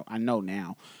I know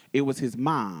now it was his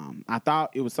mom. I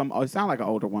thought it was it sounded like an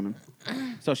older woman.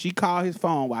 So she called his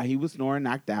phone while he was snoring,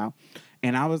 knocked out,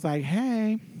 and I was like,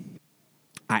 "Hey."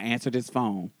 I answered his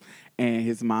phone, and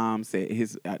his mom said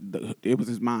it was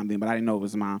his mom then, but I didn't know it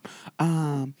was his mom.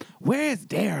 Where's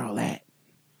Daryl at?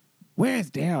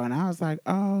 Where's Daryl? And I was like,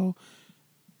 oh,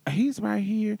 he's right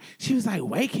here. She was like,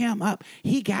 wake him up.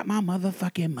 He got my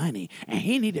motherfucking money, and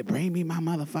he need to bring me my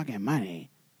motherfucking money.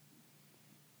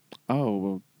 Oh,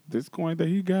 well, this coin that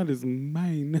he got is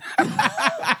mine.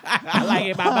 I like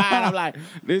in my mind, I'm like,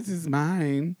 this is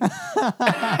mine.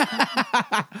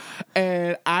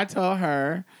 And I told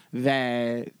her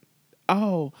that,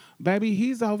 oh, baby,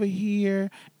 he's over here.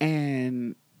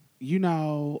 And,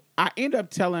 I end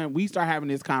up we start having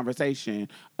this conversation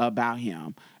about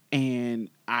him. And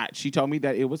she told me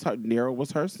that Daryl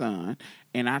was her son.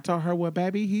 And I told her, well,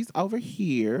 baby, he's over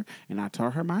here. And I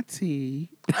told her my tea.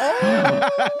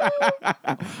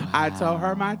 I told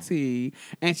her my tea.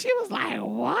 And she was like,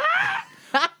 what?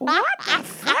 What the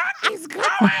fuck is going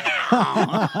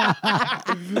on?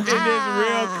 In this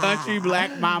real country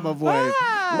black mama voice.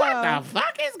 What the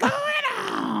fuck is going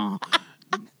on?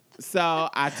 So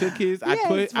I took I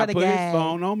put his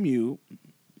phone on mute.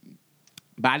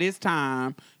 By this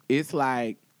time, it's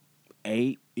like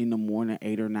 8 or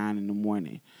 9 in the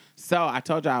morning. So I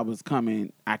told you I was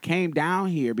coming. I came down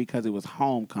here because it was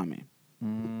homecoming.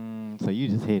 So you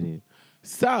just hit it.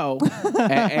 So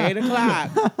at 8 o'clock,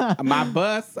 my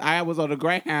bus, I was on the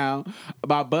Greyhound,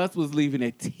 my bus was leaving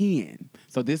at 10.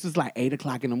 So this was like 8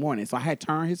 o'clock in the morning. So I had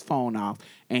turned his phone off,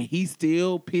 and he's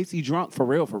still pissy drunk for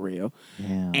real.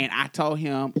 Yeah. And I told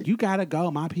him, you gotta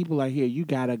go. My people are here. You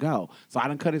gotta go. So I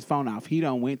done cut his phone off. He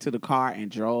done went to the car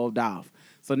and drove off.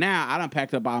 So now I done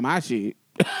packed up all my shit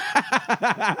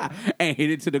and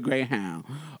headed to the Greyhound.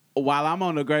 While I'm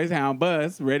on the Greyhound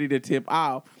bus, ready to tip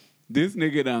off, this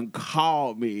nigga done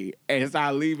called me and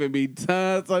started leaving me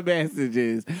tons of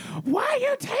messages. Why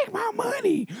you take my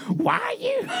money? Why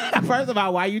you? First of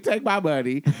all, why you take my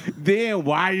money? Then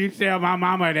why you tell my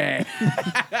mama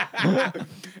that?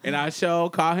 And I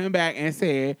called him back and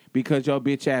said, because your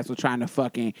bitch ass was trying to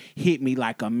fucking hit me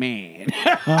like a man.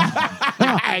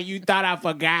 You thought I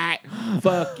forgot?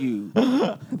 Fuck you.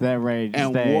 That rage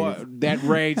stays. That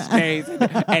rage stays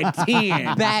at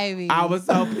 10. Baby. I was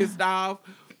so pissed off.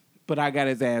 But I got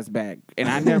his ass back. And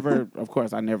I never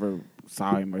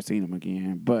saw him or seen him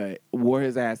again, but wore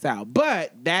his ass out.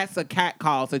 But that's a cat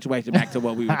call situation. Back to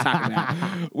what we were talking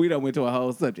about. We done went to a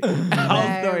whole subject, a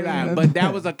whole storyline. But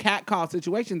that was a cat call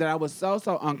situation that I was so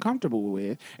uncomfortable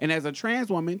with. And as a trans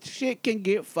woman, shit can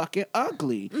get fucking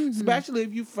ugly, especially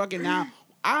if you fucking now.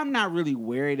 I'm not really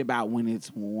worried about when it's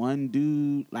one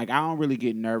dude. Like, I don't really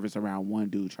get nervous around one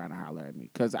dude trying to holler at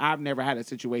me because I've never had a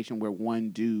situation where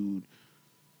one dude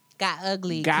got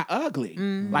ugly.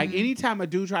 Like, anytime a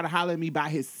dude try to holler at me by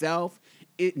himself,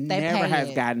 it never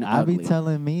has gotten I ugly. be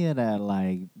telling Mia that,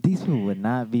 like, these people would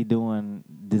not be doing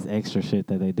this extra shit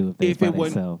that they do if they by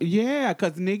themselves. Yeah,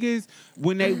 because niggas,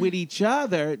 when they with each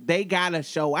other, they gotta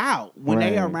show out. When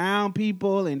they around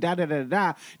people and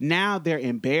da-da-da-da, now they're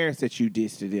embarrassed that you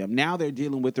dissed them. Now they're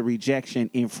dealing with the rejection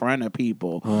in front of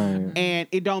people. Right. And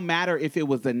it don't matter if it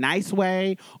was a nice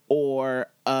way or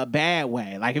a bad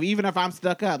way. Like, even if I'm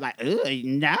stuck up, like,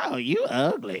 no, you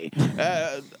ugly.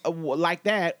 Like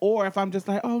that. Or if I'm just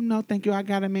like, oh, no, thank you, I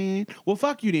got a man. Well,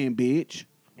 fuck you then, bitch.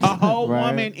 A whole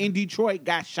woman in Detroit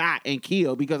got shot and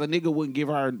killed because a nigga wouldn't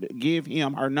give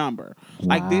him her number.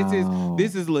 Wow. Like,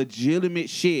 this is legitimate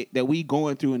shit that we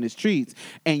going through in the streets.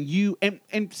 And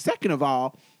second of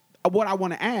all, what I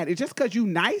want to add is just because you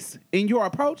nice in your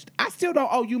approach, I still don't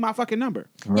owe you my fucking number.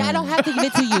 Right. Yeah, I don't have to give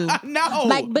it to you. No.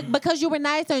 Like, because you were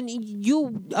nice and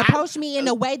you approached me in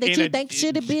a way that you think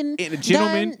should have been in a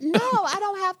gentleman. done. No, I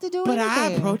don't have to do But anything.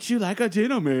 I approach you like a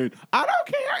gentleman. I don't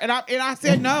care. And I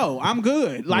said no. I'm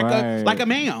good. Like a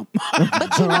ma'am.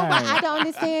 But you know what I don't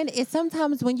understand is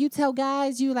sometimes when you tell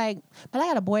guys, you like, but I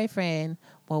got a boyfriend.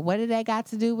 Well, what did that got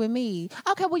to do with me?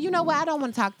 Okay, well, you know what? I don't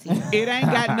want to talk to you. It ain't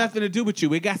got nothing to do with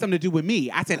you. It got something to do with me.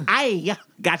 I said, I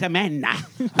got a man.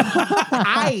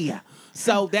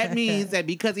 So that means that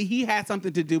because he has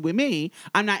something to do with me,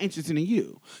 I'm not interested in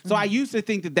you. So I used to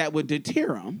think that would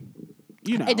deter him.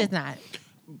 You know. It does not.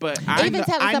 But I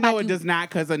telling know it does not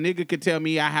because a nigga could tell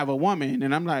me I have a woman,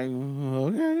 and I'm like,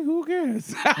 okay, who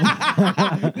cares?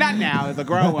 Not now as a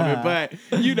grown woman, but,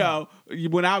 you know,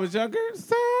 when I was younger,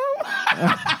 so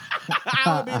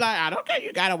I would be like, I don't care,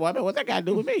 you got a woman. What's that got to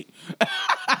do with me?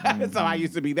 So I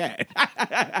used to be that.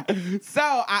 So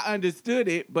I understood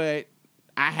it, but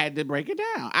I had to break it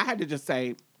down. I had to just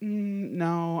say,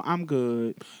 no, I'm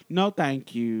good. No,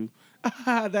 thank you.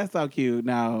 That's so cute.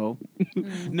 No.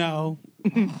 No.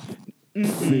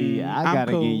 See, I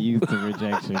gotta cool. get used to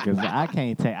rejection because I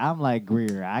can't take. I'm like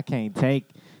Greer. I can't take.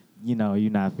 You know,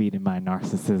 you're not feeding my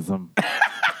narcissism.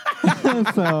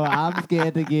 So I'm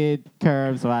scared to get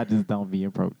curved, so I just don't be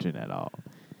approaching at all.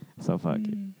 So fuck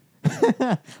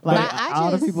it. Like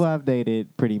all the people I've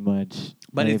dated, pretty much.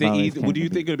 But is it easy? Do you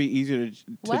think it'll be easier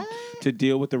to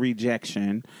deal with the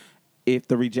rejection if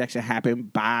the rejection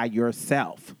happened by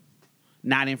yourself?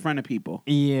 Not in front of people.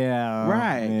 Yeah.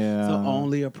 Right. Yeah. So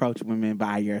only approach women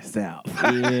by yourself.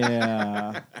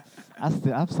 Yeah.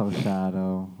 I'm so shy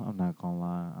though. I'm not gonna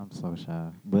lie. I'm so shy.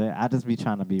 But I just be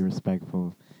trying to be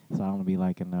respectful. So I don't be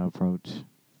liking the approach.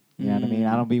 You know what I mean?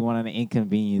 I don't be wanting to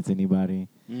inconvenience anybody.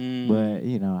 But,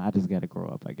 you know, I just gotta grow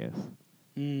up, I guess.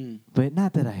 But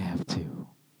not that I have to.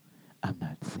 I'm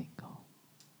not single.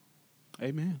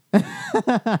 Amen. So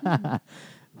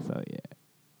yeah.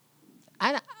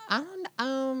 I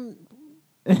don't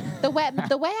the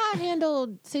way I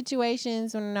handled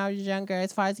situations when I was younger,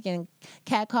 as far as getting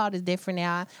catcalled, is different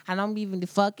now. I don't even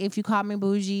fuck if you call me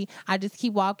bougie. I just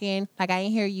keep walking like I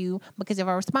ain't hear you, because if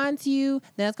I respond to you,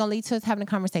 then that's gonna lead to us having a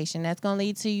conversation. That's gonna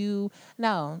lead to you.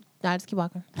 No, I just keep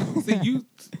walking. See,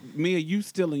 Mia, you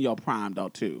still in your prime though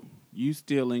too. You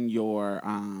still in your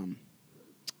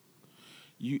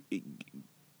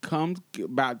Come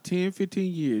about 10,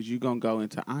 15 years, you're going to go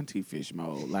into auntie fish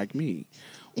mode like me.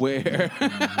 Where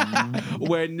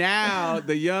where now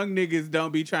the young niggas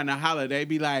don't be trying to holler. They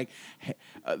be like,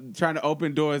 trying to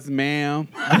open doors, ma'am.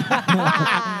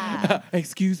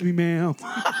 Excuse me, ma'am.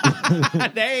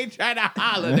 They ain't trying to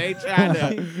holler. They trying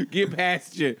to get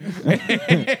past you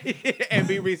and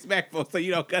be respectful so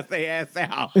you don't cuss their ass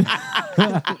out.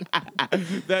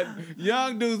 The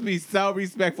young dudes be so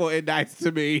respectful and nice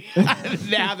to me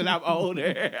now that I'm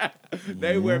older.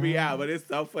 They wear me out, but it's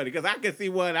so funny because I can see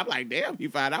one. I'm like, damn, he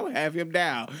fine. I would have him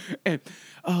down. And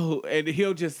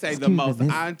he'll just say the most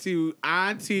auntie,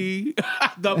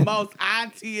 the most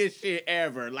auntie-ish shit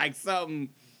ever. Like something.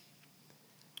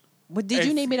 But did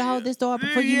you need me to hold this door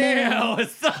before you met him? Yeah,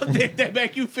 something that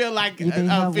make you feel like a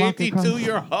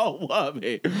 52-year-old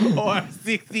woman or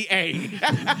 68.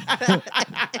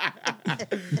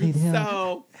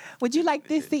 So, would you like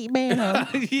this seat, man?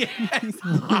 Yes,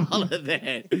 all of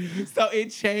that. So it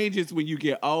changes when you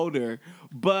get older,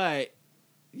 but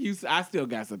I still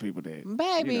got some people that,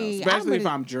 Baby, especially if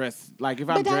I'm I'm dressed, like if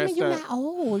I'm But I dressed mean, you're up. not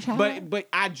old, child. But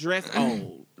I dress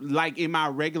old. Like in my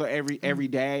regular every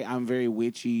day, I'm very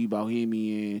witchy,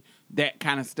 bohemian, that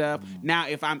kind of stuff. Now,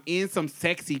 if I'm in some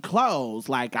sexy clothes,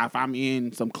 like if I'm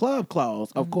in some club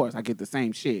clothes, of course I get the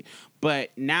same shit. But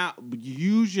now,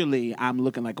 usually, I'm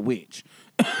looking like a witch.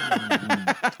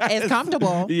 It's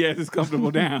comfortable. Yes, it's comfortable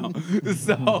down.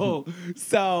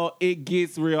 So it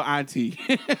gets real auntie,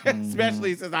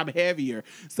 especially since I'm heavier.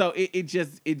 So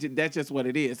that's just what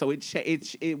it is. So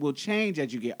it will change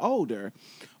as you get older,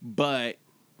 but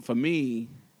for me,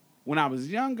 when I was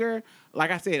younger,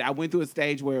 like I said, I went through a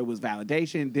stage where it was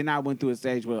validation. Then I went through a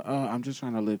stage where I'm just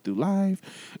trying to live through life,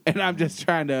 and I'm just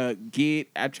trying to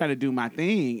do my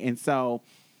thing. And so,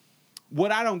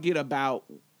 what I don't get about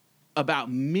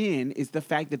men is the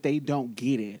fact that they don't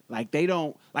get it. Like they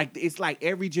don't like. It's like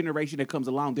every generation that comes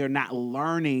along, they're not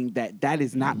learning that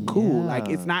is not cool. Like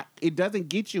it's not. It doesn't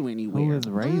get you anywhere. Who is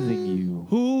raising you?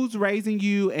 Who's raising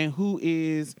you, and who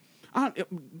is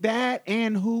that,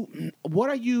 and who? What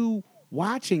are you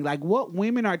watching? Like what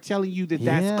women are telling you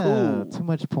that's cool? Too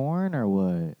much porn or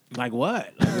what? Like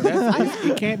what? Like,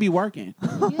 it can't be working.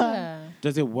 Yeah.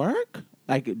 Does it work?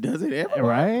 Like does it ever?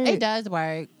 Right? It does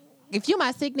work. If you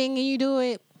my sickening and you do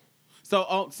it,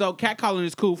 So catcalling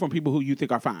is cool from people who you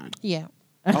think are fine. yeah.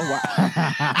 Oh wow.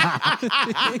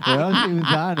 Well, she was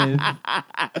honest.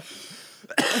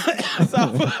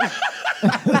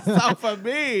 So for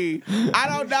me, I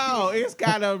don't know. It's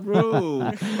kind of rude.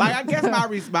 Like I guess my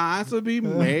response would be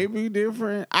maybe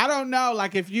different. I don't know.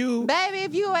 Like if you, Baby,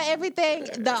 if you were everything,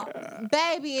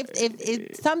 baby,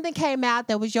 if something came out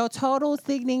that was your total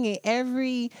sickening in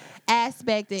every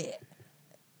aspect,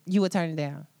 you would turn it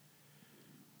down.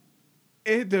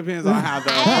 it depends on how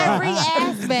the Every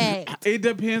aspect. It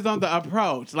depends on the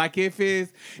approach. Like if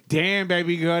it's damn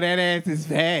baby girl, that ass is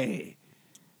fat.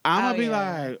 I'm gonna be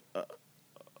like.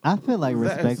 I feel like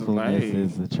That's respectfulness lame.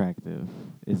 is attractive.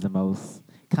 Is the most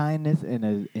kindness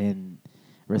and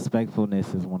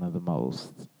respectfulness is one of the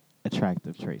most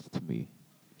attractive traits to me.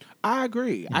 I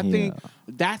agree. I think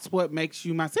that's what makes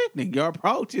you my sickening. Your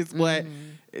approach is what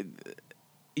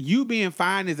you being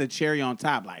fine is a cherry on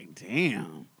top. Like,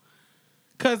 damn.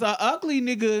 Cause a ugly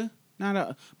nigga,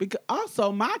 because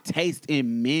also my taste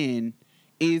in men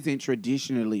isn't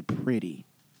traditionally pretty.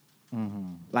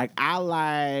 Like I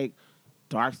like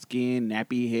dark skin,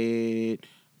 nappy head,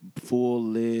 full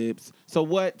lips. So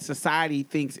what society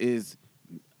thinks is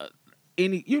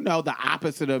the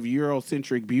opposite of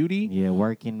Eurocentric beauty. Yeah,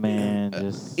 working man,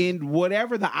 just In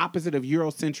whatever the opposite of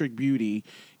Eurocentric beauty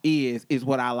is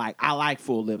what I like. I like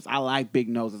full lips. I like big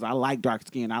noses. I like dark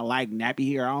skin. I like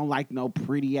nappy hair. I don't like no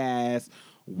pretty ass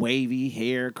wavy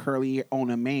hair, curly hair on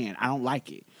a man. I don't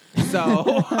like it.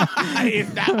 So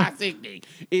it's not my sickening.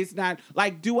 It's not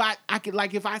like I could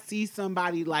like if I see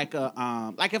somebody like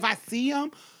if I see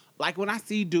them. Like when I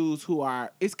see dudes who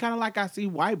are, it's kind of like I see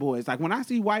white boys. Like when I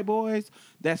see white boys,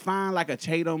 that's fine. Like a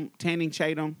Channing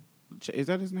Tatum, is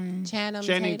that his name?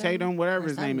 Channing Tatum, whatever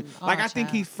his name is. Like I think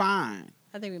he's fine.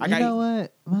 I think Like you know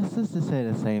what? My sister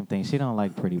said the same thing. She don't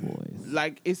like pretty boys.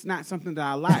 Like it's not something that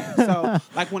I like. So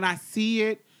like when I see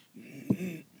it.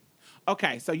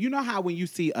 Okay, so you know how when you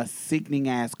see a sickening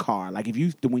ass car, like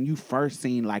when you first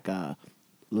seen like a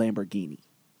Lamborghini.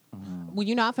 Well,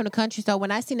 I'm from the country, so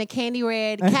when I seen a candy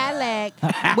red Cadillac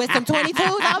with some 22s,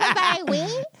 I was like,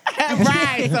 what?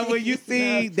 Right. So when you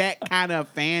see that kind of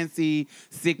fancy,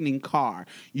 sickening car,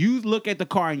 you look at the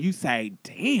car and you say,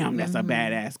 damn, that's a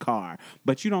badass car.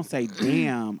 But you don't say,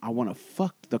 damn, I want to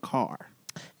fuck the car.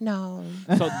 No.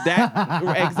 So that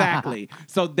exactly.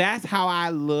 So that's how I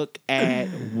look at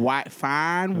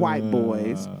fine white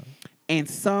boys and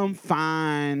some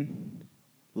fine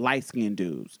light-skinned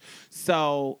dudes.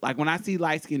 So like when I see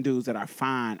light-skinned dudes that are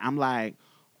fine, I'm like,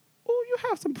 oh, you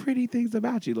have some pretty things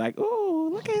about you. Like, oh,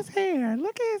 look at his hair.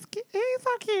 Look at he's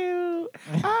so cute.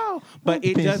 Oh, but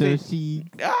it doesn't.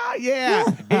 Oh yeah,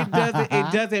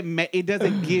 it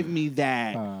doesn't give me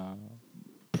that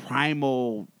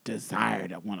primal desire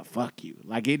to want to fuck you.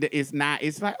 Like it's not.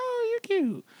 It's like, oh, you're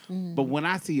cute. But when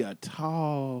I see a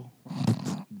tall,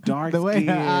 dark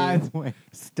skinned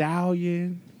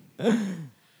stallion,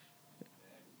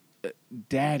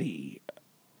 daddy,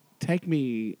 take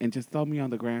me and just throw me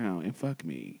on the ground and fuck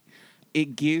me.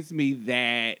 It gives me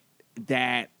that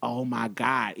oh my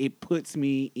God, it puts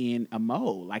me in a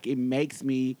mode. Like it makes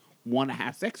me want to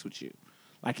have sex with you.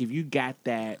 Like if you got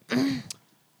that.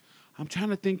 I'm trying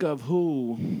to think of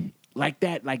who like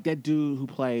that dude who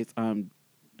plays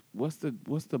what's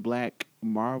the black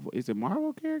Marvel, is it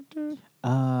Marvel character? You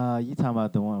talking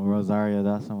about the one Rosario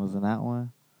Dawson was in that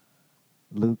one?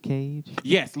 Luke Cage.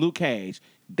 Yes, Luke Cage.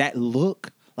 That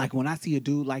look, like when I see a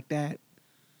dude like that,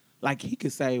 like he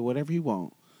could say whatever he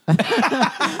want.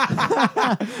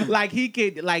 Like he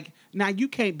could, like, now you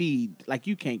can't be like,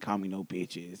 you can't call me no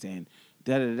bitches and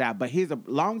da da da. But his, as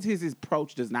long as his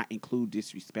approach does not include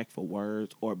disrespectful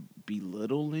words or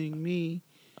belittling me,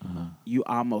 you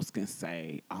almost can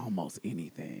say almost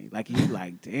anything. Like you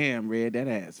like, damn, Red, that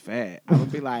ass fat. I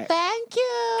would be like, Thank you.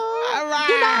 all right.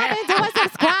 You know I've been doing some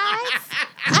squats.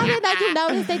 I didn't know you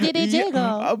noticed they did it jiggle.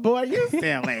 Oh boy, you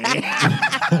silly.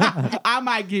 I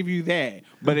might give you that,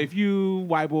 but if you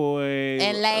white boy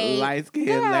And late. light skin,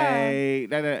 Girl. late,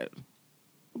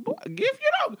 if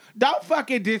you don't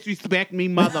fucking disrespect me,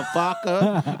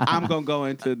 motherfucker, I'm gonna go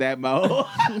into that mode.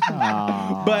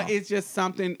 Aw. But it's just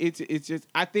something. It's just.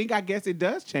 I guess it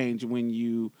does change when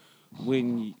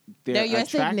they're They're your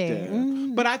attractive.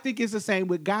 signet. But I think it's the same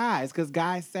with guys, because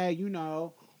guys say,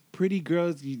 pretty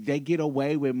girls, they get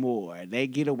away with more. They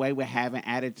get away with having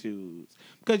attitudes.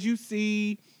 Because you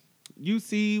see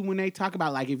when they talk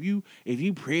about, like, if you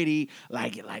pretty,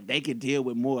 like they can deal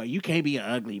with more. You can't be an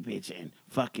ugly bitch and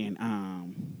fucking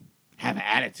have an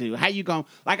attitude. How you going?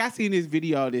 Like, I seen this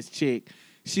video of this chick.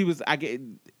 She was,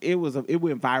 it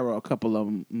went viral a couple of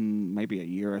maybe a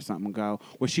year or something ago,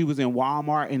 where she was in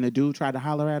Walmart and the dude tried to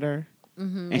holler at her.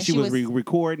 Mm-hmm. And she was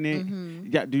recording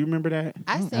it. Yeah, do you remember that?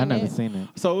 I never seen it.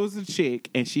 So it was a chick,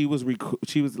 and she was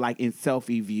like in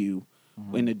selfie view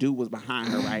when the dude was behind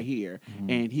her right here,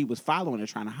 and he was following her,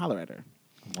 trying to holler at her.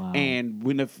 Wow. And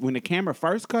when the camera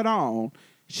first cut on,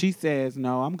 she says,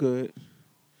 "No, I'm good."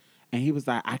 And he was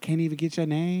like, "I can't even get your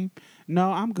name."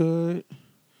 "No, I'm good."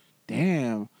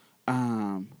 Damn,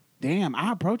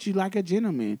 I approached you like a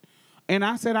gentleman, and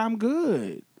I said I'm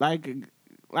good, like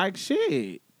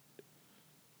shit.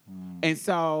 And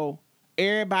so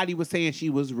everybody was saying she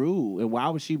was rude, and why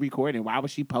was she recording? Why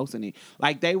was she posting it?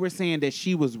 Like, they were saying that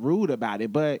she was rude about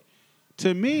it, but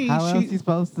to me, how else you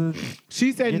supposed to?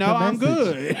 she said, get "No, the I'm message?"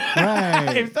 good."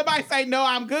 Right. If somebody say, "No,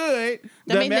 I'm good,"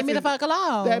 That means leave me the fuck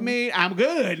alone. That means I'm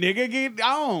good, nigga. Get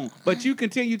on. But you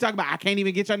continue talking about, "I can't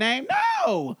even get your name."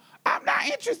 No, I'm not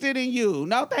interested in you.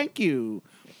 No, thank you.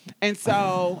 And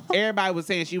so everybody was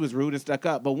saying she was rude and stuck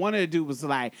up. But one of the dudes was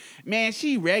like, "Man,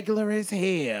 she regular as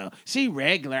hell. She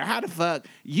regular. How the fuck?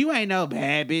 You ain't no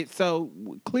bad bitch." So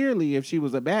clearly, if she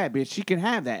was a bad bitch, she could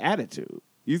have that attitude.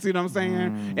 You see what I'm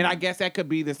saying? And I guess that could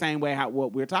be the same way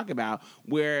what we're talking about,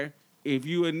 where if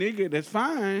you a nigga, that's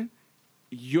fine.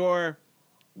 You're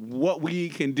what we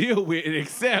can deal with and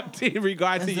accept in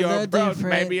regards to That's a your little approach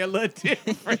different. may be a little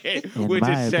different, In which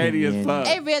my is shady opinion. as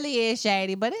fuck. It really is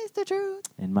shady, but it's the truth.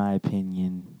 In my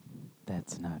opinion,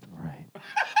 that's not right.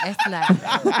 It's not.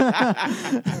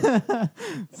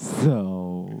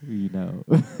 So,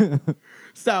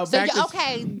 So So back to,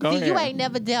 okay, go so you ahead. ain't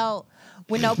never dealt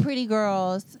with no pretty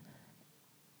girls,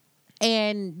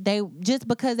 and they just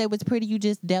because they was pretty, you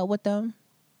just dealt with them,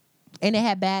 and they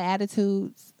had bad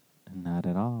attitudes. Not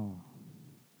at all.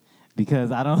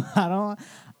 Because I don't.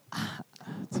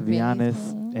 To be Really?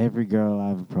 honest, every girl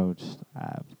I've approached,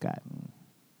 I've gotten.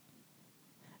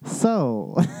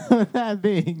 So, that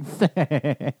being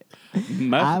said,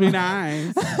 Must be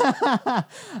nice.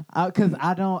 because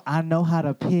I know how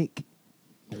to pick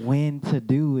when to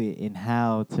do it and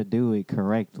how to do it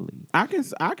correctly. I can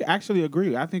actually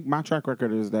agree. I think my track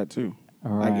record is that too.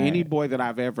 Like any Right. boy that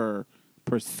I've ever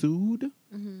pursued,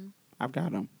 Mm-hmm. I've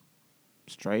got him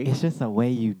straight. It's just a way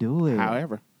you do it.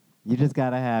 However, You just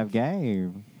gotta have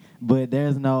game. But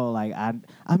there's no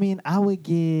I mean I would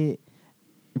get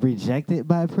rejected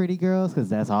by pretty girls because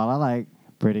that's all I like.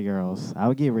 Pretty girls. I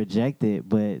would get rejected,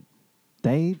 but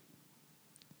they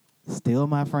still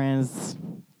my friends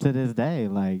to this day.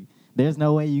 Like there's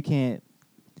no way you can't.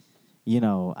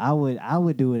 I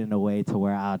would do it in a way to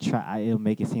where it'll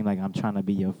make it seem like I'm trying to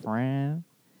be your friend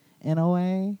in a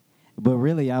way, but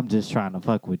really I'm just trying to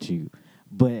fuck with you.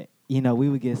 But we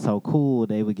would get so cool,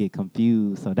 they would get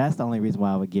confused. So that's the only reason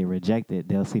why I would get rejected.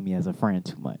 They'll see me as a friend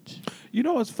too much. you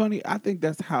know what's funny? I think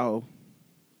that's how.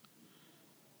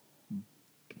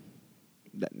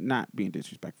 Not being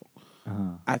disrespectful.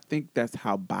 I think that's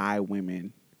how bi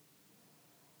women.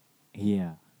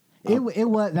 Yeah. It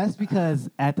was. That's because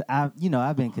I've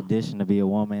been conditioned to be a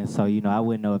woman, so I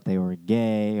wouldn't know if they were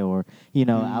gay or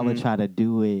I would try to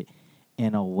do it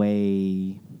in a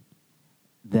way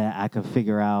that I could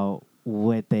figure out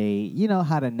what they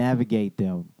how to navigate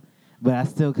them. But I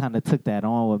still kind of took that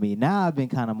on with me. Now I've been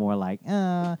kind of more like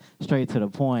straight to the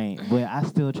point, but I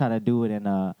still try to do it in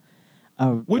a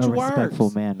Which respectful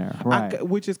works. manner, right?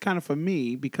 Which is kind of for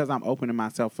me, because I'm opening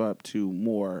myself up to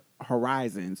more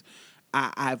horizons.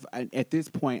 I've at this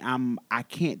point I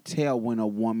can't tell when a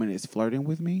woman is flirting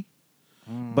with me.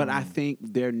 But I think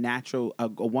their natural a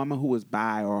woman who is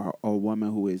bi or a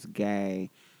woman who is gay,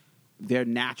 their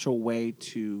natural way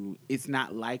to it's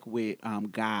not like with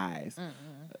guys.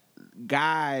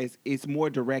 Guys, it's more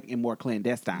direct and more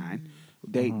clandestine.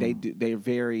 They're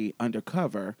very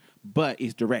undercover, but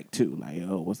it's direct too. Like,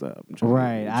 oh, what's up?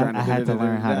 Right. I had to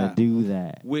learn how to do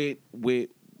that. With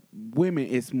women,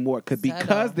 it's more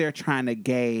because they're trying to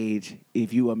gauge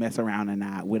if you will mess around or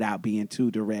not without being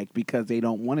too direct because they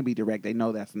don't want to be direct. They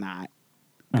know that's not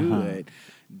good.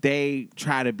 They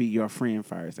try to be your friend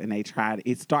first, and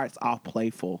it starts off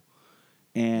playful,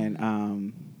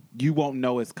 and you won't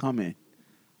know it's coming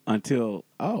until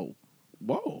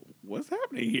whoa, what's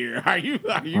happening here? Are you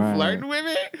flirting with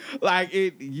me? Like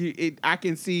I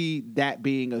can see that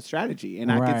being a strategy,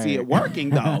 and I can see it working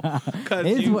though.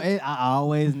 I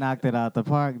always knocked it out the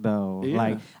park though. Yeah.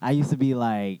 Like I used to be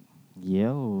like,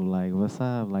 yo, like what's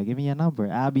up? Like give me your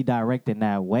number. I'll be directing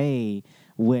that way.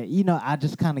 Where I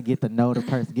just kind of get to know the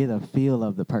person, get a feel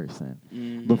of the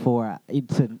person before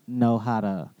to know how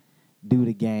to do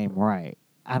the game right.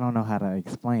 I don't know how to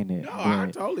explain it. No, I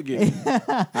totally get it.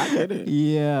 I get it.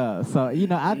 Yeah. So,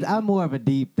 I'm more of a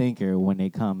deep thinker when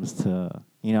it comes to,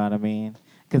 you know what I mean?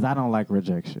 Because I don't like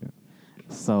rejection.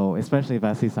 So, especially if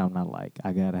I see something I like,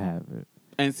 I got to have it.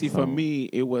 And see, for me,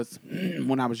 it was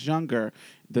when I was younger,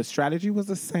 the strategy was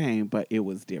the same, but it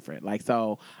was different. Like,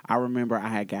 so I remember I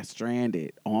had got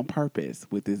stranded on purpose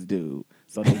with this dude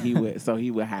so that he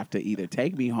would have to either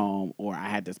take me home or I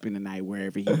had to spend the night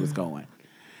wherever he was going.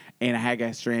 And I had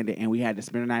got stranded, and we had to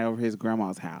spend the night over his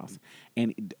grandma's house.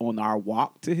 And on our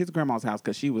walk to his grandma's house,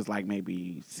 because she was like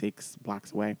maybe 6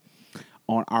 blocks away,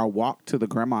 on our walk to the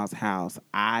grandma's house,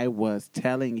 I was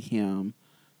telling him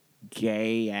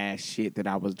gay ass shit that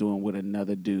I was doing with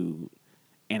another dude.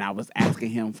 And I was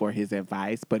asking him for his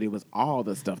advice, but it was all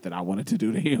the stuff that I wanted to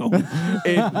do to him.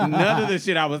 And none of the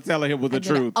shit I was telling him was the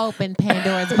truth. Open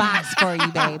Pandora's box for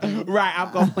you, baby. Right,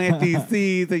 I'm going to plant these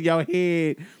seeds in your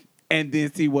head and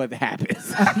then see what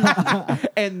happens.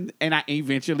 and I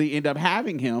eventually end up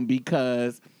having him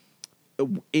because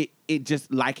it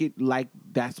just like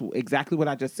that's exactly what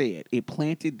I just said. It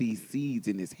planted these seeds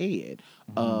in his head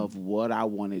of what I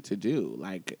wanted to do.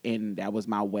 Like, and that was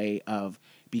my way of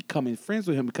becoming friends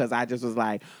with him because I just was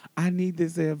like, I need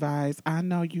this advice. I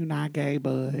know you're not gay,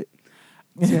 but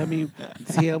tell me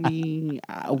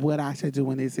what I should do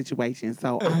in this situation.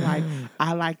 So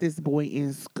I like this boy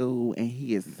in school, and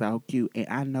he is so cute, and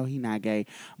I know he not gay,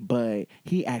 but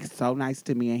he acts so nice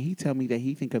to me, and he tell me that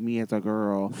he think of me as a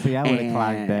girl. See, I would have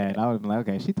clocked that. I would have been like,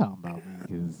 okay, she talking about me,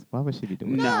 because why would she be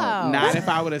doing that? No, not if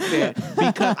I would have said,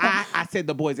 because I said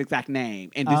the boy's exact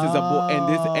name, and this is a boy,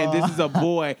 and this is a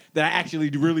boy that I actually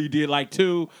really did like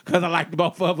too, because I liked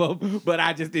both of them, but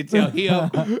I just didn't tell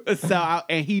him.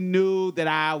 And he knew that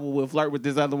I would flirt with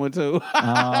this other one too.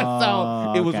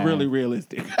 So it was really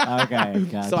realistic. Okay,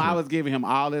 gotcha. So I was giving him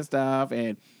all this stuff,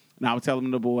 and I was telling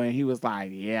him the boy, and he was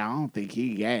like, yeah, I don't think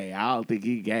he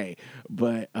gay.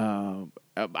 But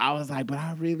I was like, but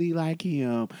I really like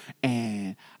him.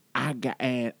 And I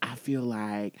feel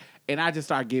like, and I just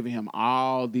started giving him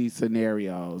all these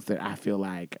scenarios that I feel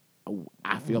like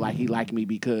he liked me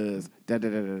because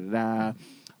da-da-da-da-da.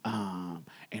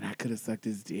 And I could have sucked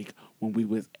his dick when we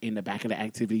was in the back of the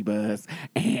activity bus,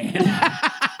 and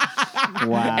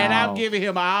wow. And I'm giving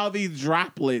him all these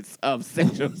droplets of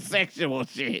sexual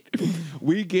shit.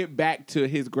 We get back to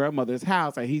his grandmother's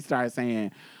house, and he starts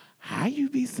saying, how you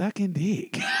be sucking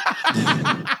dick?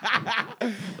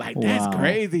 Like, that's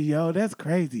crazy, yo. That's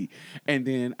crazy. And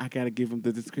then I got to give him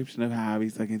the description of how I be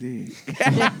sucking dick.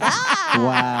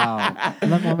 Wow.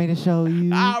 Want me to show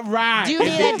you? All right. Do you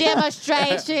need a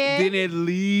demonstration? Then it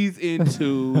leads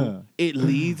into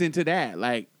that.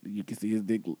 Like, you can see his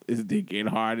dick getting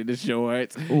hard in the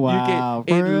shorts. Wow.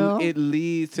 It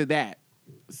leads to that.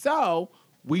 So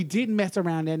we didn't mess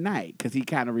around that night because he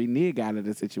kind of reneged out of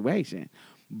the situation.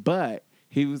 But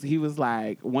he was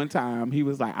like, one time, he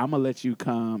was like, I'm going to let you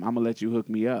come. I'm going to let you hook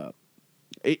me up.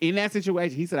 In that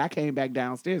situation, he said, I came back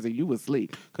downstairs and you was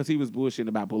asleep because he was bullshitting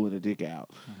about pulling the dick out.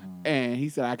 Mm-hmm. And he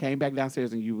said, I came back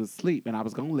downstairs and you was asleep and I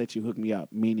was going to let you hook me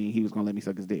up, meaning he was going to let me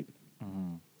suck his dick.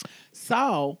 Mm-hmm.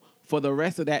 So for the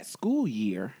rest of that school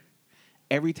year,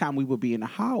 every time we would be in the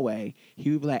hallway,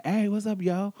 he would be like, hey, what's up,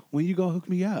 yo? When you going to hook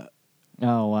me up?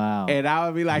 Oh, wow. And I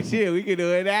would be like, shit, we can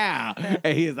do it now.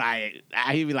 And he'd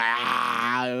be like,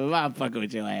 I'm fucking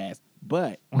with your ass.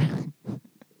 But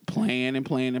playing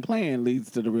leads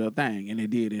to the real thing. And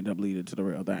it did end up leading to the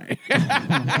real thing.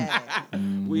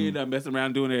 We ended up messing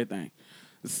around doing everything.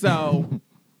 So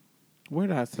Where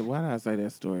did I say? Why did I say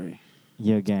that story?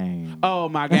 Your game. Oh,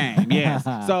 my game, yes.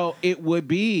 So it would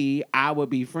be, I would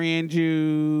befriend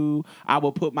you. I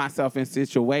would put myself in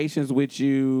situations with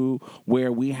you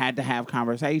where we had to have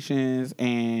conversations,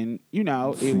 and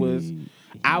it was.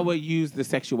 I would use the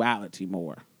sexuality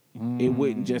more. It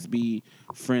wouldn't just be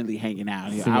friendly hanging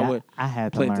out here. See, I would. I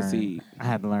had to plant the learn. seed. I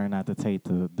had to learn not to take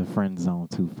the friend zone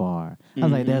too far. I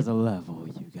was like, there's a level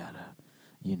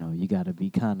you gotta be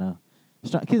kind of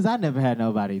strong. Because I never had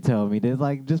nobody tell me this.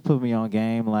 Like, just put me on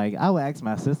game. Like, I would ask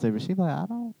my sister, but she's like, I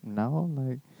don't know.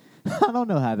 Like, I don't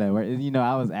know how that works.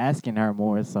 I was asking her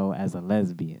more so as a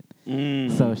lesbian.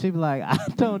 So she'd be like, I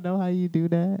don't know how you do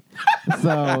that.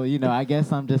 So, I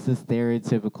guess I'm just a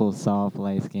stereotypical soft,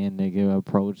 light-skinned nigga,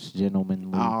 approach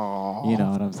gentlemanly. Oh. You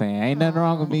know what I'm saying? Ain't nothing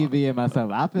wrong with me being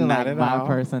myself. I feel Not like at my all.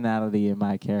 personality and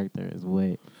my character is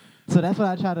what. So that's what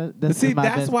I try to. See, my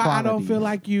that's best why I don't qualities. feel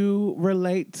like you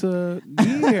relate to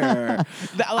Gear.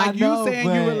 Like know, you saying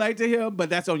you but- relate to him, but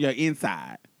that's on your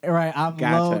inside. Right, I'm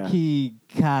Gotcha. low key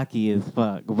cocky as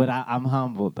fuck, but I'm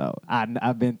humble though.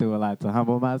 I've been through a lot to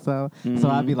humble myself, so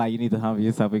I'd be like, "You need to humble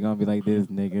yourself. We're gonna be like this,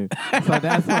 nigga." So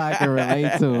that's why I can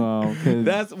relate to him. 'Cause,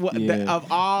 That's what yeah. of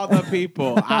all the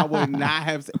people, I would not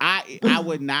have. I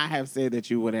would not have said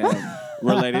that you would have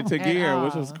related to At Gear,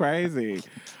 which all. was crazy.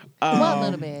 Well, a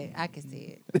little bit. I can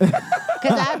see it.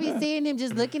 Because I be seeing him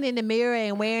just looking in the mirror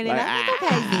and wearing it. I'm like,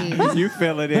 okay, Z. You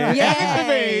feeling it?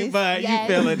 Yes. Me, but Yes,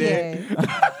 you feeling it.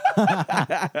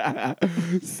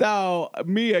 yes. So,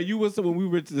 Mia, you was when we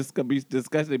were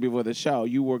discussing it before the show,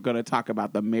 you were going to talk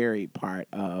about the married part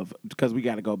of because we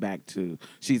got to go back to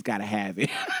she's got to have it.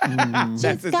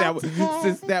 Since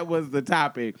that was the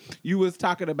topic, you was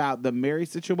talking about the married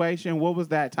situation. What was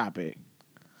that topic?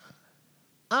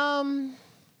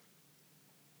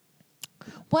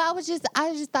 Well,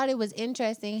 I just thought it was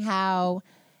interesting how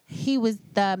he was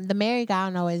the married guy. I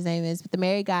don't know what his name is, but the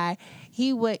married guy,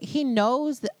 he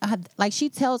knows like she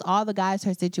tells all the guys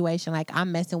her situation. Like,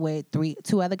 I'm messing with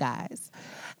two other guys,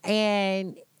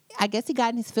 and I guess he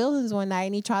got in his feelings one night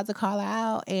and he tried to call her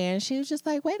out, and she was just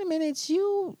like, "Wait a minute,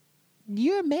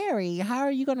 you're married. How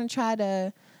are you gonna try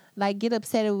to like get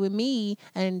upset with me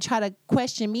and try to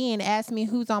question me and ask me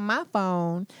who's on my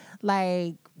phone?"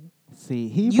 Like. See,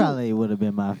 he probably would have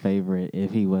been my favorite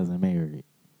if he wasn't married.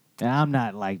 And I'm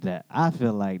not like that. I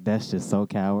feel like that's just so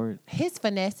coward. His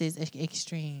finesse is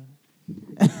extreme. He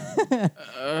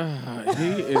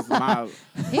is my.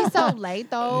 He's so late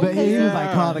though. But he was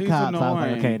like, call the he's cops. I was like,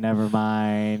 annoying. okay, never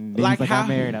mind. He's Like like, how- I'm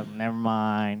married. I'm never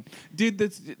mind. Did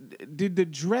the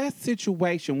dress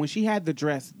situation when she had the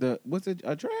dress? Was it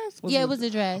a dress? Yeah, it was a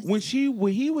dress. When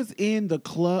he was in the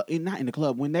club, not in the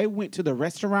club, when they went to the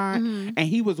restaurant and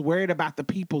he was worried about the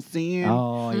people seeing,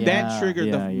 Oh, yeah. that triggered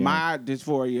yeah. my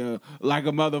dysphoria like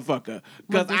a motherfucker.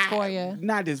 What dysphoria?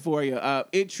 Not dysphoria.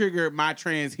 It triggered my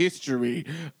trans history.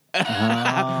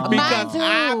 Oh. Because Mine too.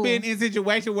 I've been in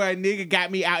situations where a nigga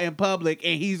got me out in public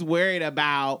and he's worried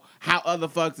about how other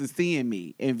fucks is seeing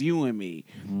me and viewing me.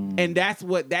 And that's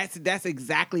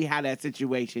exactly how that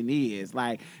situation is.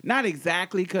 Like, not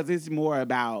exactly because it's more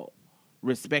about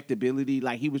respectability.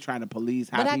 Like, he was trying to police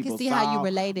how But I people can see saw, how you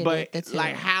related but it, the two.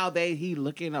 like how he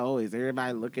looking, is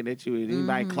everybody looking at you? Is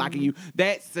anybody clocking you?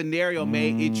 That scenario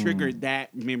it triggered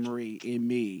that memory in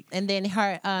me. And then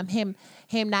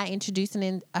him not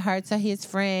introducing her to his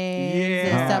friends and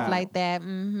Yeah. stuff like that.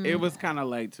 It was kind of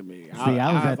late to me. See,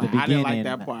 I was at the like, I didn't like beginning.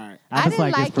 that part. I just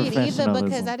didn't like his like it either because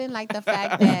professionalism. I didn't like the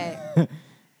fact that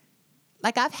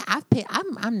like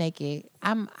I'm naked.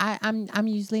 I'm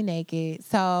usually naked.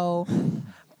 So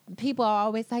people are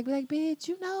always like, bitch,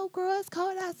 girl, it's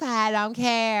cold outside. I don't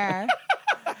care.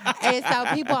 And so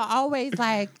people are always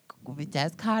like,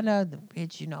 that's kind of,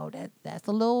 bitch, that's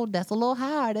a little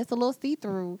hard. That's a little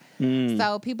see-through.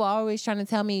 So people are always trying to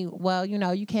tell me, well,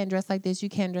 you can't dress like this. You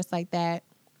can't dress like that.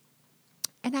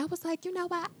 And I was like, you know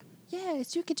what?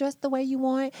 Yes, you can dress the way you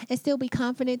want and still be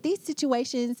confident. These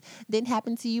situations didn't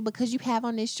happen to you because you have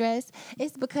on this dress.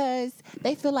 It's because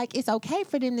they feel like it's okay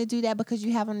for them to do that because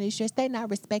you have on this dress. They're not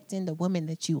respecting the woman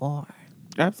that you are.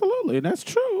 Absolutely, that's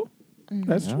true.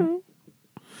 That's Yeah. true.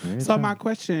 Very So true. my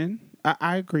question,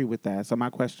 I agree with that. So my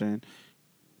question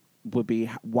would be,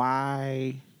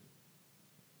 why,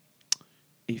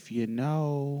 if you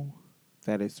know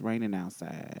that it's raining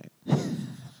outside,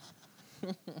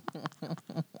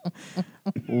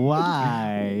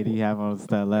 Why do you have on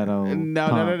stiletto? no.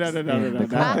 pumps in the club?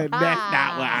 That's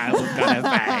not what I was gonna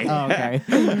say. Oh,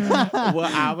 okay.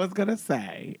 What I was gonna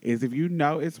say is, if you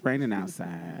know it's raining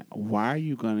outside, why are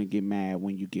you gonna get mad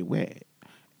when you get wet?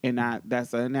 And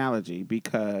that's an analogy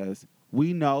because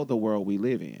we know the world we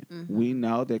live in. Mm-hmm. We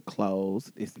know that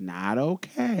clothes, it's not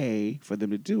okay for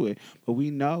them to do it, but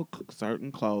we know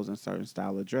certain clothes and certain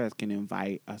style of dress can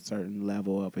invite a certain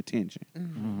level of attention,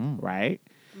 Mm-hmm. right?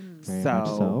 Very much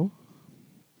so.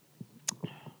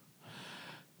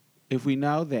 If we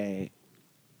know that,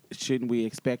 shouldn't we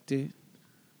expect it?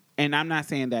 And I'm not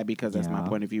saying that because that's my Yeah.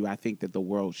 point of view. I think that the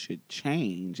world should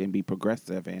change and be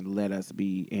progressive and let us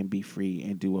be free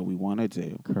and do what we want to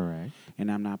do. Correct.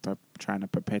 And I'm not trying to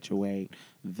perpetuate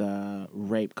the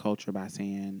rape culture by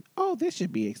saying, oh, this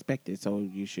should be expected, so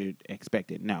you should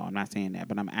expect it. No, I'm not saying that,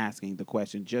 but I'm asking the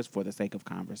question just for the sake of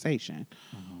conversation.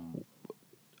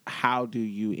 How do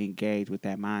you engage with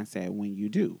that mindset when you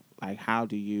do? Like, how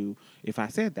do you, if I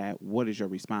said that, what is your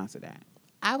response to that?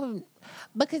 I would,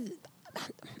 because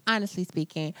honestly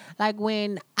speaking, like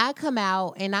when I come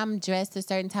out and I'm dressed a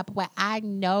certain type of way, I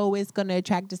know it's gonna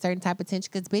attract a certain type of attention.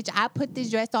 Because bitch, I put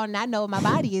this dress on and I know what my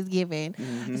body is giving.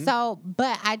 So,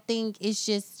 but I think it's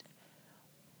just,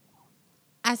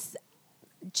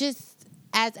 just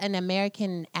as an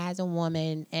American, as a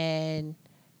woman, and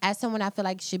as someone I feel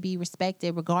like should be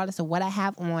respected regardless of what I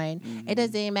have on. It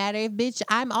doesn't matter if bitch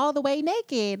I'm all the way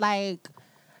naked. Like,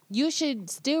 you should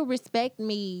still respect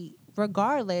me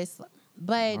regardless.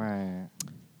 But Right.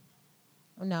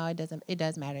 no, it doesn't. It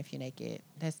does matter if you're naked.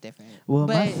 That's different. Well,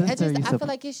 but my sister used I to feel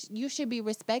like you should be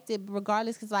respected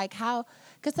regardless. Because like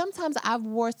because sometimes I've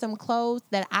wore some clothes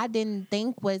that I didn't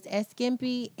think was as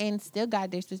skimpy and still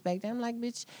got disrespected. I'm like,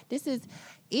 bitch, this is,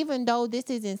 even though this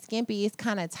isn't skimpy, it's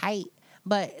kind of tight.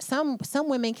 But some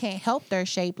women can't help their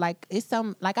shape. Like it's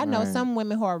some, like I know Right. some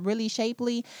women who are really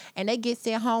shapely and they get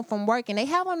sent home from work and they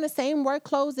have on the same work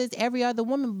clothes as every other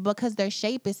woman because their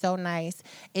shape is so nice.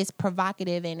 It's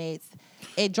provocative and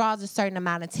it draws a certain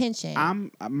amount of attention.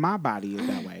 My body is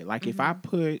that way. Like if I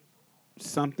put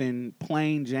something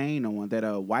plain Jane on that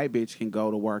a white bitch can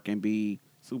go to work and be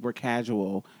super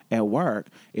casual at work,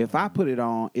 if I put it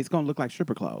on, it's gonna look like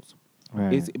stripper clothes.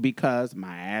 Right. It's because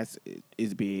my ass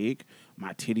is big,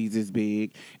 my titties is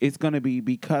big. It's gonna be,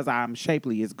 because I'm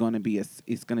shapely. It's gonna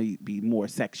be more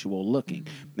sexual looking.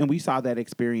 And we saw that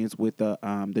experience with the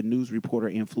news reporter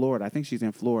in Florida. I think she's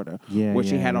in Florida, Yeah, where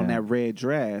she yeah, had on yeah. that red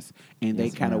dress, and they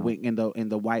Yes, kind of ma'am. went,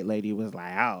 and the white lady was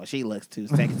like, "Oh, she looks too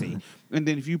sexy." And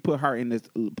then if you put her in this,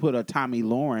 put a Tommy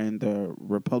Lauren, the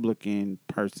Republican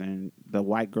person, the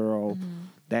white girl.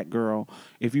 That girl,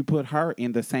 if you put her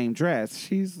in the same dress,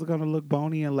 she's gonna look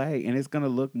bony and lay, and it's gonna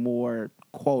look more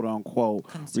quote unquote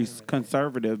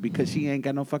conservative because she ain't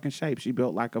got no fucking shape. She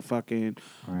built like a fucking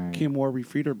Right.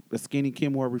 a skinny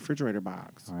Kenmore refrigerator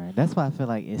box. Right. That's why I feel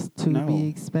like it's to No. be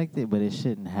expected, but it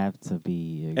shouldn't have to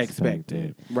be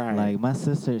expected. Right. Like my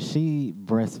sister, she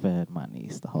breastfed my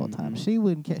niece the whole time. She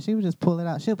wouldn't care. She would just pull it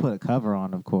out. She'll put a cover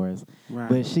on, of course. Right.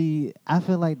 But I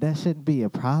feel like that shouldn't be a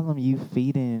problem. You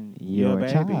feeding your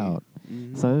baby. child.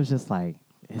 So it was just like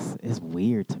it's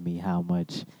weird to me how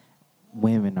much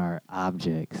women are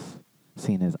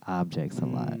seen as objects a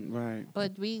lot. Right.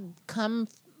 But we've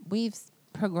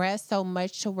progressed so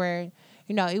much to where,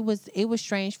 it was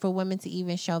strange for women to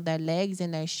even show their legs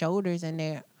and their shoulders and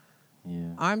their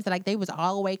Yeah. arms. Like they was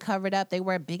all the way covered up. They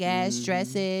wear big ass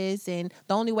dresses, and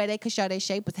the only way they could show their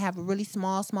shape was to have a really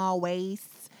small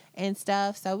waists and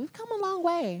stuff. So we've come a long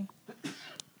way.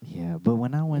 Yeah, but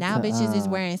when I went Now to bitches is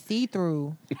wearing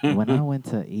see-through. when I went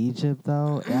to Egypt,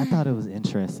 though, I thought it was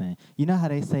interesting. You know how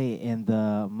they say in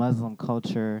the Muslim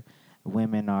culture,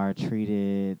 women are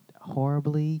treated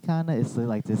horribly, kind of? It's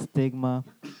like this stigma.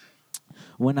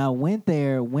 When I went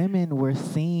there, women were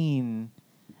seen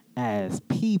as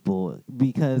people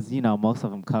because, most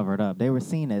of them covered up. They were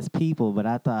seen as people, but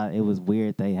I thought it was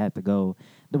weird they had to go.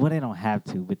 Well, they don't have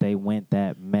to, but they went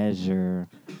that measure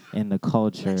in the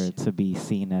culture to be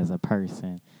seen as a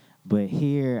person. But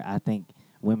here, I think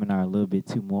women are a little bit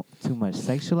too much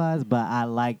sexualized, but I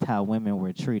liked how women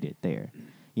were treated there.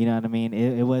 You know what I mean?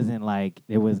 It wasn't like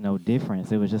there was no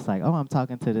difference. It was just like, oh, I'm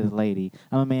talking to this lady.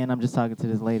 I'm a man. I'm just talking to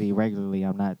this lady regularly.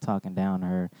 I'm not talking down to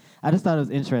her. I just thought it was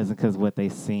interesting because what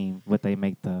they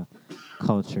make the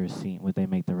culture seem, what they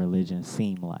make the religion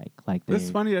seem like.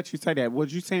 It's funny that you say that.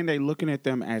 Was you saying they looking at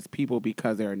them as people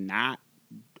because they're not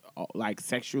like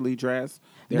sexually dressed?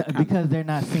 Because they're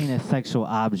not seen as sexual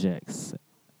objects.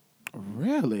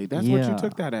 Really? That's what you Yeah.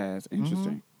 took that as.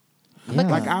 Interesting. Yeah.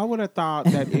 Like I would have thought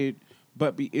that it.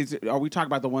 But are we talking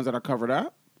about the ones that are covered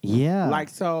up? Yeah. Like,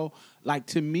 so like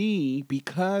to me,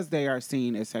 because they are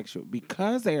seen as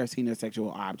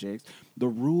sexual objects, the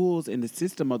rules and the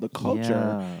system of the culture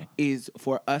Yeah. is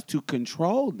for us to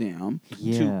control them, to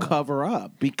Yeah. cover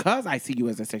up. Because I see you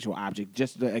as a sexual object,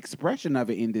 just the expression of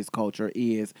it in this culture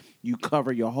is you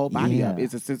cover your whole body up. Yeah.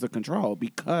 It's a sense of control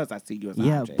because I see you as an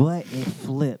Yeah, object. but it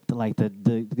flipped. Like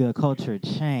the culture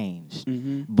changed.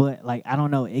 Mhm. But like I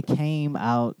don't know, it came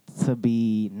out to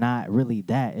be not really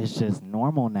that. It's just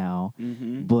normal now.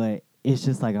 Mhm. But it's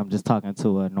just like I'm just talking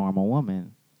to a normal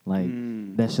woman. Like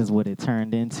Mm. that's just what it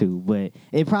turned into. But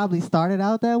it probably started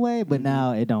out that way, but Mhm.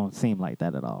 now it don't seem like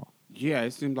that at all. Yeah,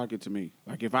 it seems like it to me.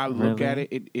 Like if I look at Really?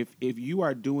 it, if you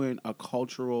are doing a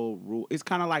cultural rule, it's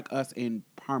kind of like us in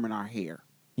perming our hair.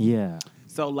 Yeah.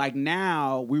 So like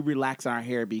now we relax our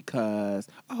hair because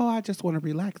I just want to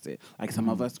relax it. Like some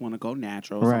of us want to go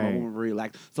natural, some of Right. them want to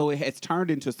relax. So it has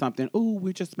turned into something.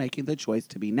 We're just making the choice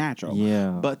to be natural.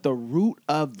 Yeah. But the root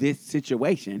of this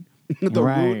situation, the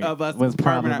Right. root of us Was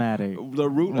permanent- problematic. The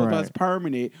root of us Right.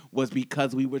 permanent was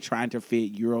because we were trying to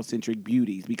fit Eurocentric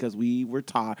beauties because we were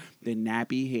taught that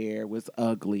nappy hair was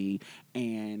ugly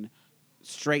and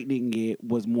straightening it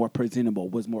was more presentable,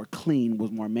 was more clean,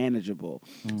 was more manageable.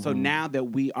 So now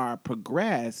that we are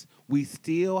progressed, we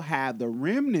still have the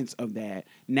remnants of that.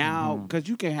 Now, because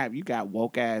you got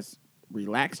woke ass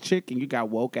relaxed chick and you got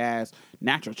woke ass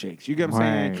natural chicks. You get what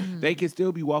I'm saying? They can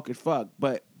still be woke as fuck.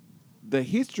 But the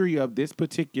history of this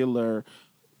particular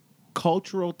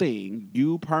cultural thing,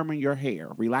 you perming your hair,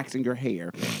 relaxing your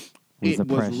hair, Was it was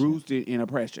oppression. rooted in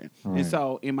oppression. Right. And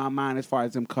so in my mind, as far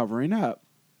as them covering up,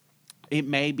 it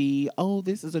may be,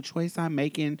 this is a choice I'm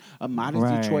making, a modesty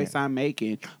Right. choice I'm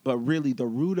making. But really, the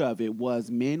root of it was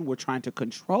men were trying to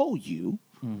control you.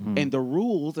 Mm-hmm. And the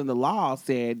rules and the law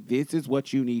said, this is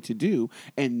what you need to do.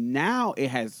 And now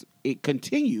it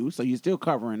continues. So you're still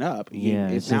covering up. Yeah,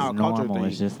 It's it's now just a cultural normal. thing.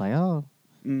 It's just like, oh,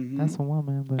 Mhm. that's a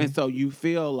woman. But And so you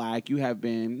feel like you have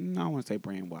been, I don't want to say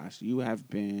brainwashed. You have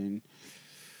been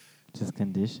just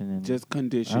conditioning. just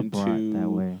conditioned brought to that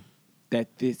way.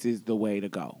 that this is the way to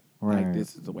go. Right. Like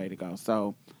this is the way to go.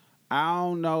 So I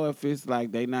don't know if it's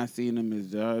like they not seeing them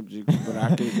as objects, but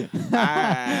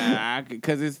I could,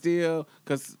 because it's still,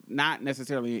 because not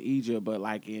necessarily in Egypt, but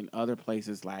like in other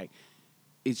places, like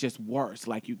it's just worse.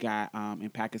 Like you got in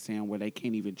Pakistan where they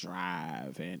can't even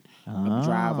drive and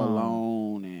drive Oh.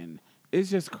 alone, and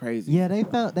it's just crazy. Yeah,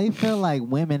 they feel like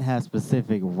women have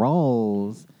specific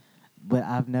roles, but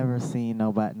I've never seen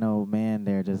no man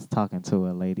there just talking to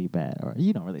a lady bad. Or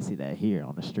you don't really see that here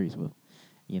on the streets with,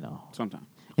 Sometimes.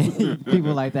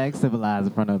 people like that civilize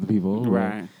in front of other people.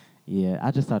 Right. Yeah,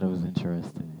 I just thought it was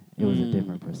interesting. It was a Mm.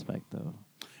 different perspective.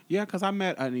 Yeah, because I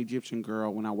met an Egyptian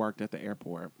girl when I worked at the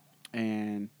airport,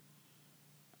 and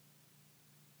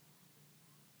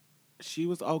she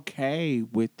was okay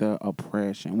with the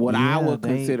oppression, what I Yeah, would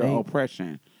consider they-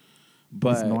 oppression.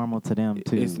 But it's normal to them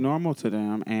too. It's normal to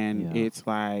them, and Yeah. it's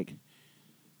like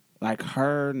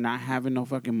her not having no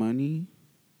fucking money,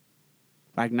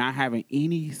 like not having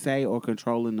any say or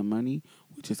control in the money,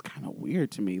 which is kind of weird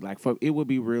to me. Like it would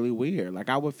be really weird. Like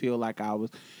I would feel like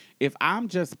if I'm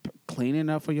just cleaning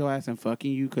up for your ass and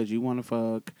fucking you because you want to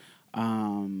fuck,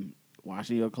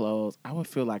 washing your clothes, I would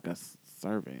feel like a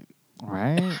servant.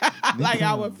 Right? Like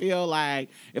I would feel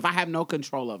like if I have no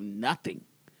control of nothing,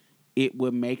 it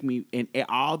would make me, and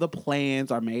all the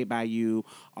plans are made by you,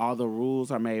 all the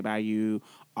rules are made by you,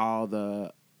 all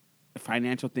the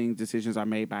financial decisions are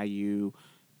made by you.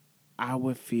 I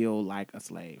would feel like a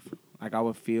slave. Like I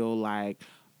would feel like,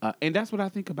 and that's what I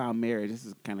think about marriage. This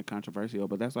is kind of controversial,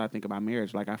 but that's what I think about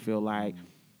marriage. Like I feel like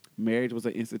marriage was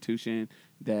an institution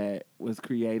that was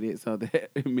created so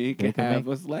that men can have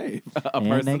a slave, a and they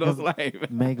personal could slave.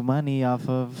 make money off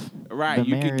of Right, the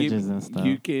you can give marriages and stuff.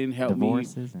 You can help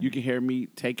Divorces me. and- You can help me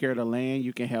take care of the land.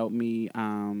 You can help me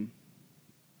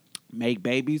make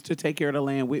babies to take care of the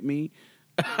land with me.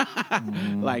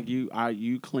 Like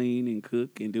you clean and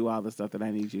cook and do all the stuff that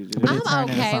I need you to But do. it turned I'm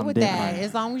into okay something with that different.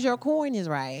 as long as your coin is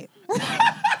right.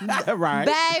 Right.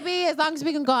 Baby, as long as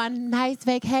we can go on nice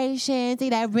vacations,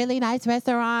 eat at really nice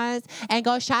restaurants, and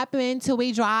go shopping till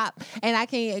we drop, and I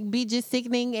can be just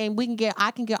sickening, and I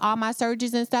can get all my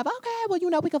surgeries and stuff. Okay,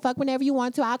 well, we can fuck whenever you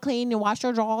want to. I'll clean and wash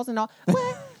your drawers and all.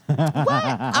 What?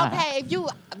 Okay, if y'all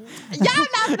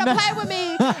not gonna play with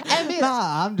me and be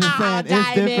Nah, I'm just saying it's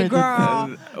diamond different.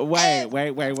 girl. Wait.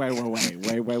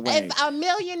 If a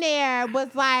millionaire was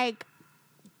like,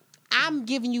 I'm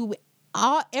giving you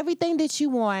everything that you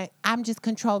want, I'm just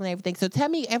controlling everything. So tell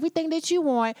me everything that you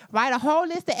want, write a whole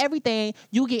list of everything,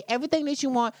 you get everything that you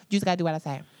want, you just gotta do what I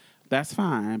say. That's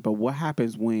fine, but what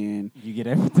happens when, You get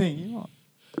everything you want.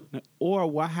 or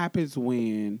what happens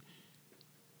when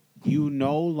you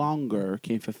no longer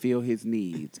can fulfill his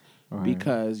needs Right.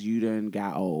 because you done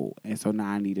got old. And so now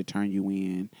I need to turn you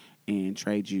in and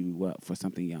trade you up for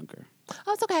something younger.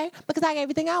 Oh, it's okay because I got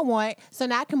everything I want. So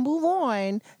now I can move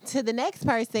on to the next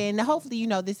person. Hopefully,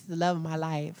 this is the love of my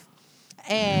life.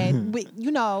 And,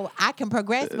 I can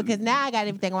progress because now I got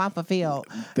everything I want fulfilled.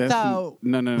 So,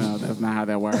 No, that's not how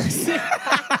that works.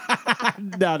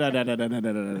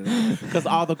 No. Because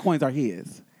all the coins are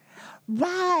his.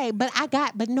 right. But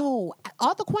no,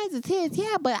 all the coins is his.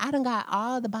 Yeah, but I done got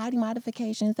all the body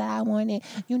modifications that I wanted.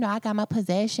 I got my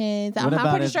possessions. I'm about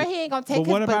pretty if- sure he ain't going to take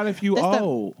But what about if you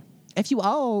old? If you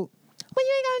old, well,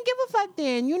 you ain't gonna give a fuck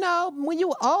then. When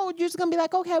you old, you're just gonna be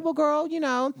like, okay, well, girl, You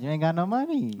ain't got no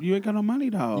money. You ain't got no money,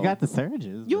 though. You got the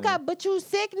surges. but you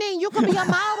sickening. You could be a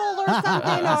model or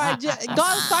something, or go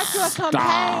start you a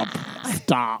campaign.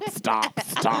 Stop.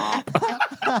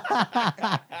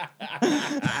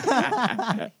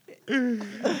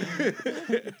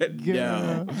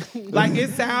 No. Like, it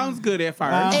sounds good at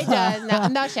first. It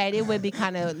does. No shade. It would be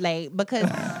kind of late because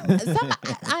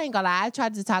I ain't gonna lie.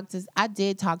 I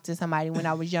did talk to somebody when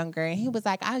I was younger, and he was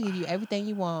like, "I'll give you everything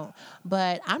you want,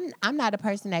 but I'm not a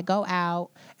person that go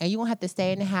out and you gonna have to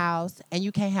stay in the house and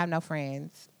you can't have no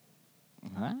friends."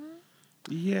 Huh?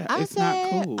 Yeah, I it's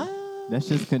said, not cool. That's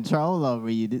just control over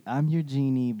you. I'm your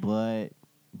genie, but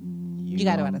You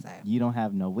gotta what I say. You don't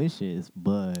have no wishes,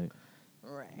 but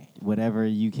Right. whatever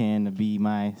you can to be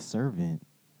my servant,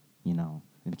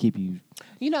 and keep you.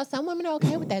 Some women are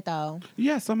okay with that though.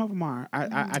 Yeah, some of them are.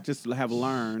 I just have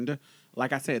learned,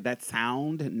 like I said, that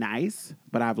sound nice,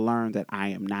 but I've learned that I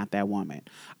am not that woman.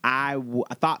 I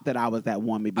thought that I was that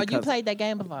woman Oh, you because played that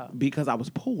game before? because I was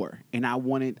poor and I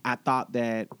thought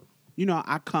that,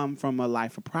 I come from a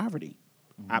life of poverty.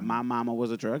 My mama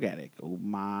was a drug addict.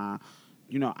 I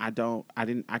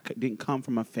didn't come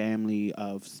from a family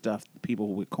of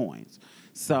people with coins.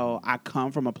 So I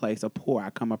come from a place of poor.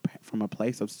 I come from a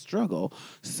place of struggle.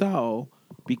 So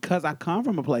because I come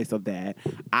from a place of that,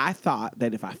 I thought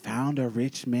that if I found a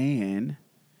rich man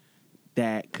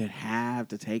that could have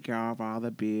to take care of all the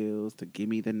bills, to give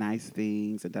me the nice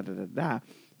things, and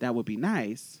that would be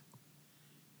nice.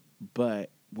 But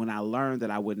when I learned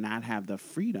that I would not have the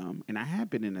freedom, and I have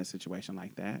been in a situation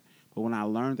like that, but when I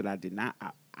learned that I did not,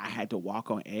 I had to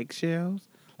walk on eggshells.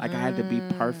 Like I had to be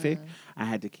perfect. I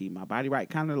had to keep my body right.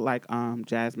 Kind of like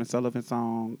Jasmine Sullivan's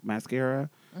song, Mascara.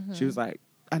 She was like,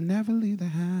 I never leave the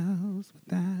house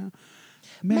without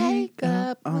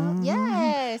makeup on.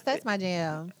 Yes, that's my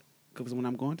jam. Because when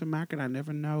I'm going to market, I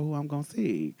never know who I'm going to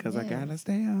see. Because I Yes. got to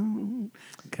stay on.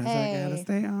 Because I got to Hey.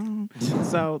 stay on.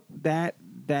 So that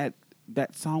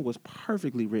song was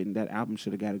perfectly written. That album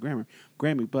should have got a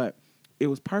Grammy. But it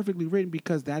was perfectly written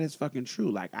because that is fucking true.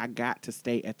 Like, I got to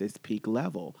stay at this peak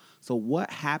level. So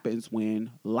what happens when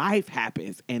life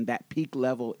happens and that peak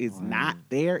level is not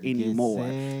there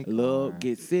anymore?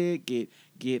 Get sick,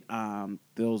 get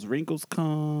those wrinkles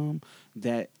come,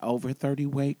 that over 30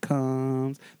 weight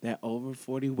comes, that over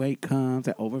 40 weight comes,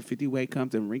 that over 50 weight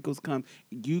comes, and wrinkles come.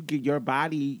 You get your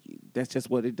body, that's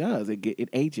just what it does. It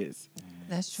ages.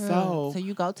 That's true. So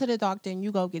you go to the doctor and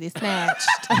you go get it snatched.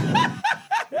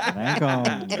 It ain't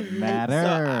gonna matter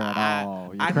at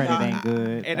all. Your credit ain't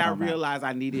good. And I realized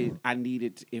I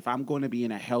needed, if I'm going to be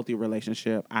in a healthy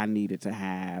relationship, I needed to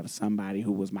have somebody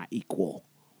who was my equal.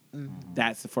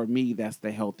 That's for me. That's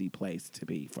the healthy place to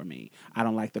be for me. I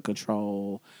don't like the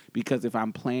control because if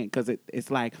I'm playing, because it's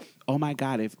like, oh my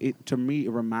God, to me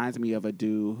it reminds me of a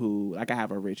dude who, like, I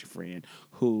have a rich friend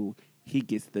who he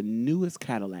gets the newest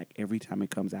Cadillac every time it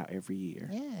comes out every year.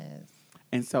 Yes.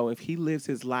 And so if he lives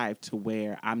his life to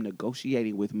where I'm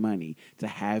negotiating with money to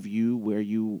have you where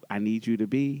I need you to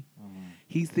be,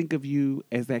 he's think of you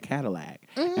as that Cadillac.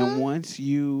 And once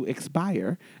you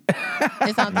expire,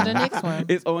 It's on to the next one.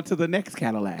 it's on to the next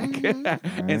Cadillac.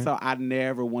 And so I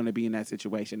never want to be in that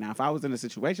situation. Now, if I was in a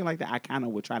situation like that, I kind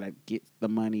of would try to get the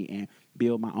money and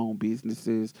build my own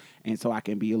businesses, and so I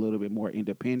can be a little bit more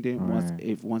independent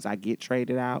once I get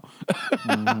traded out.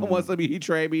 Once he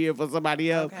trade me in for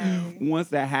somebody else. Okay. Once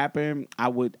that happened,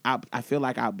 I feel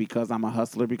like because I'm a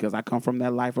hustler, because I come from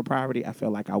that life of poverty, I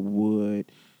feel like I would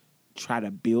try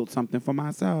to build something for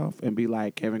myself and be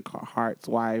like Kevin Hart's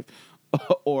wife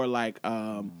or like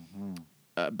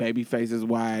Babyface's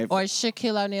wife Or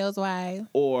Shaquille O'Neal's wife.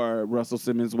 or Russell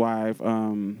Simmons' wife,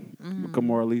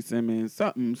 Kimora Lee Simmons,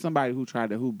 somebody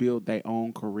who built their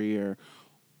own career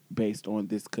based on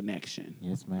this connection.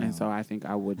 Yes, ma'am. And so I think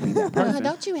I would be that person.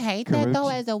 Don't you hate that though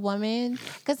Karuchi. as a woman?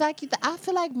 Because I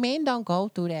feel like men don't go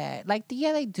through that. Like,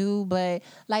 yeah, they do, but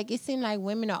like it seems like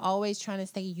women are always trying to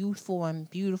stay youthful and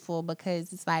beautiful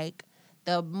because it's like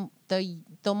the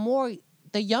more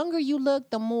the younger you look,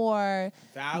 the more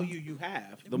value you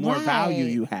have, the more Right. value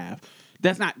you have.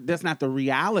 That's not the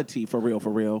reality for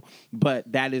real,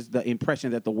 but that is the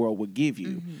impression that the world would give you.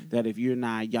 Mm-hmm. That if you're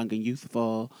not young and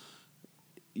youthful,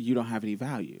 you don't have any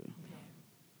value.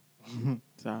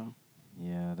 So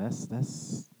Yeah,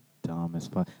 that's dumb as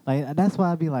fuck. Like that's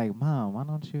why I'd be like, Mom, why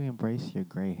don't you embrace your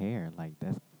gray hair? Like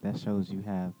that shows you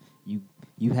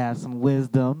have some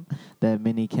wisdom that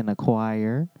many can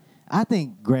acquire. I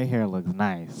think gray hair looks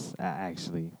nice,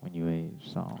 actually, when you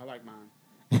age. So I like mine.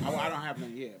 I don't have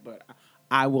none yet, but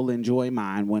I will enjoy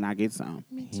mine when I get some.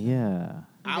 yeah,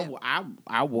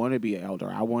 I want to be an elder.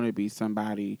 I want to be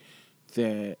somebody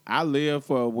that I live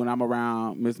for when I'm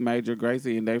around Miss Major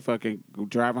Gracie and they fucking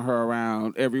driving her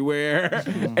around everywhere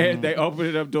and they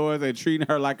opening up doors and treating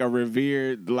her like a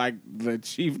revered, like the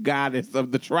chief goddess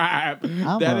of the tribe.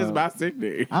 That is my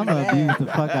sickening. I'm gonna abuse the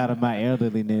fuck out of my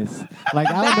elderliness. Like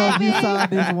I don't know if you saw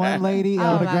this one lady Oh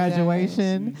on the my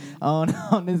graduation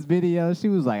on this video. She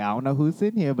was like, I don't know who's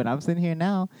sitting here, but I'm sitting here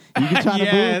now. You can try to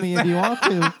Yes. move me if you want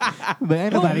to, but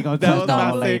ain't nobody gonna That touch was the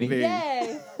my old lady. sickening.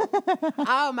 yes.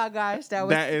 Oh my gosh,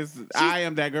 That is, I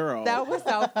am that girl. that was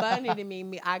so funny to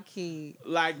me. I kid.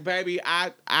 Like, baby,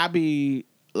 I be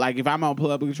like, if I'm on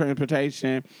public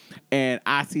transportation and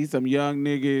I see some young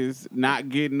niggas not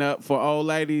getting up for old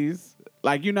ladies,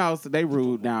 like, you know, so they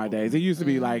rude nowadays. It used to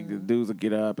be like the dudes would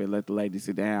get up and let the ladies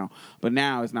sit down, but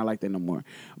now it's not like that no more.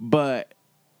 But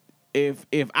if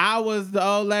I was the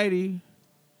old lady,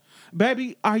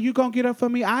 baby, are you gonna get up for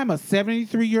me? I'm a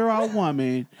 73-year-old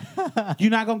woman. You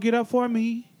not gonna get up for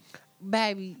me?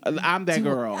 Baby, I'm that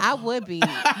girl. I would be.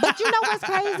 But you know what's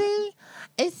crazy?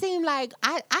 It seemed like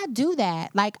I do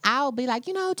that. Like, I'll be like,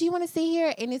 do you want to sit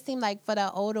here? And it seemed like for the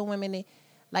older women,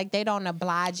 like, they don't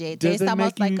oblige it. Does It's it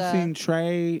almost make like you a seem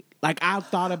trade? Like, I've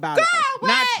thought about it. Girl,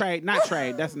 Not what? trade. Not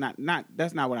trade. That's not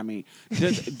what I mean.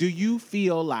 Do you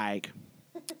feel like?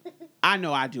 I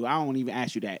know I do. I don't even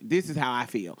ask you that. This is how I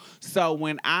feel. So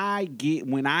when I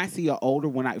see an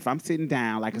older, if I'm sitting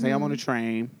down, like I say I'm on a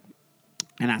train,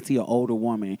 and I see an older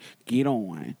woman get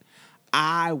on,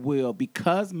 I will,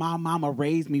 because my mama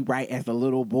raised me right as a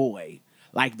little boy,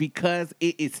 like, because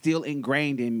it is still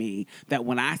ingrained in me that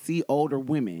when I see older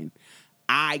women,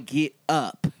 I get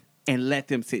up and let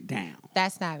them sit down.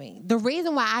 That's not me. The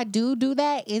reason why I do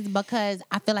that is because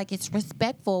I feel like it's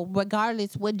respectful,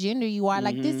 regardless what gender you are.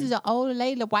 Like, this is an older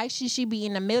lady. Like, why should she be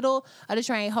in the middle of the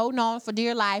train, holding on for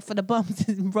dear life for the bumps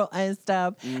and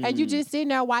stuff, and you just sitting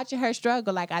there watching her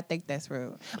struggle? Like, I think that's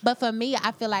rude. But for me,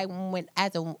 I feel like when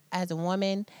as a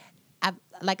woman,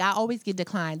 I always get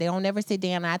declined. They don't never sit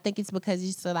down. And I think it's because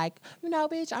it's like,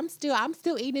 bitch, I'm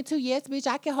still eating too. Yes, bitch,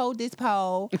 I can hold this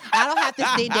pole. I don't have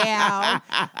to sit down.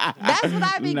 That's what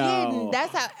I be getting.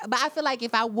 That's how. But I feel like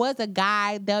if I was a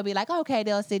guy, they'll be like, okay,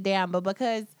 they'll sit down. But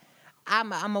because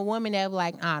I'm a woman, they'll be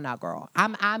like, no, girl,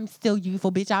 I'm still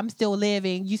youthful, bitch. I'm still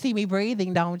living. You see me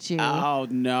breathing, don't you? Oh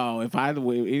no!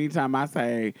 Anytime I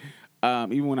say,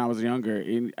 even when I was younger,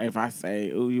 if I say,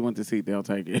 "Ooh, you want the seat?" they'll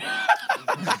take it.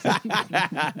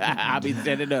 I'll be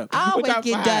standing up. I always which I'm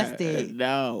get fine. dusted.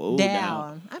 No, ooh,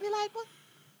 Down. I'd be like, what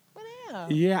now?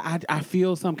 Yeah, I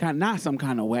feel not some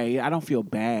kind of way. I don't feel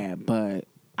bad, but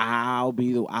I'll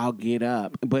get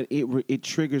up. But it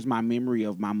triggers my memory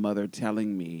of my mother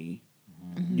telling me,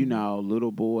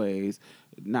 little boys,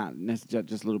 not necessarily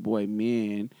just little boy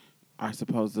men, are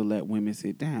supposed to let women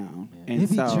sit down. Yeah. And it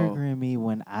be so, triggering me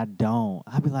when I don't.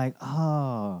 I be like,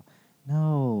 oh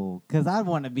no, because I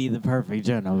want to be the perfect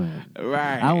gentleman.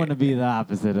 right. I want to be the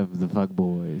opposite of the fuck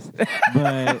boys.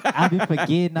 But I be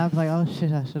forgetting. I be like, oh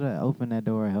shit, I should have opened that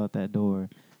door, held that door.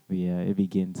 But yeah, it be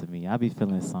getting to me. I be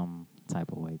feeling some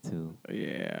type of way too.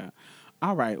 Yeah.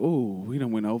 All right. Ooh, we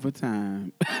done went over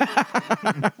time.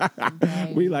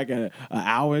 We like an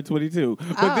hour and 22.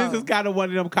 But this is kind of one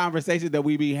of them conversations that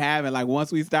we be having. Like,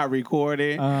 once we start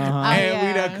recording and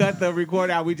we done cut the record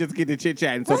out, we just get to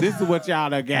chit-chatting. So this is what y'all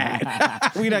done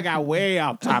got. We done got way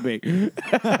off topic.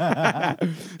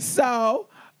 So...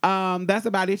 that's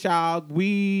about it, y'all.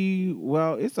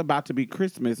 It's about to be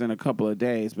Christmas in a couple of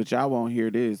days, but y'all won't hear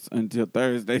this until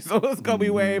Thursday, so it's gonna be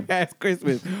way past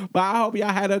Christmas. But I hope y'all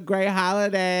had a great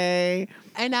holiday,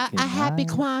 And a happy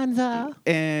Kwanzaa.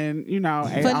 and ate all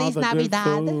Feliz the good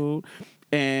Navidad. food,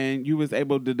 and you was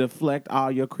able to deflect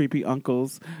all your creepy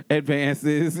uncles'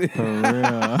 advances. For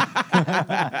real.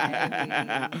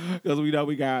 Because we know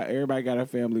everybody got a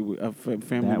family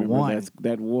member one.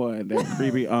 that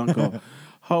creepy uncle.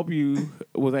 Hope you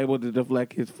was able to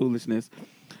deflect his foolishness.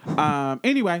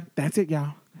 Anyway, that's it,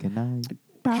 y'all. Good night.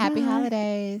 Bye-bye. Happy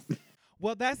holidays.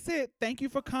 Well, that's it. Thank you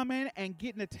for coming and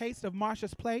getting a taste of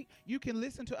Marsha's Plate. You can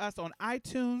listen to us on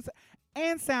iTunes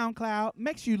and SoundCloud.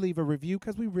 Make sure you leave a review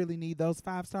because we really need those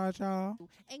 5 stars, y'all.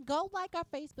 And go like our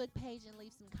Facebook page and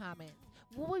leave some comments.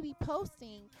 We will be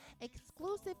posting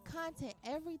exclusive content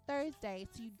every Thursday,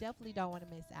 so you definitely don't want to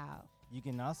miss out. You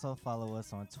can also follow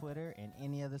us on Twitter and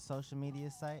any other social media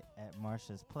site at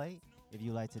Marsha's Plate. If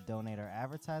you'd like to donate or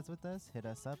advertise with us, hit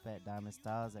us up at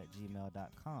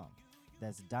diamondstyles@gmail.com.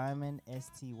 That's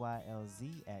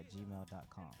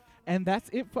diamondstylz@gmail.com. And that's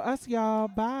it for us, y'all.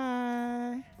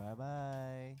 Bye.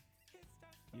 Bye-bye.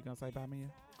 You gonna say bye, Mia?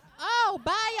 Oh,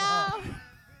 bye, y'all.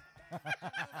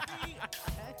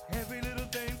 Every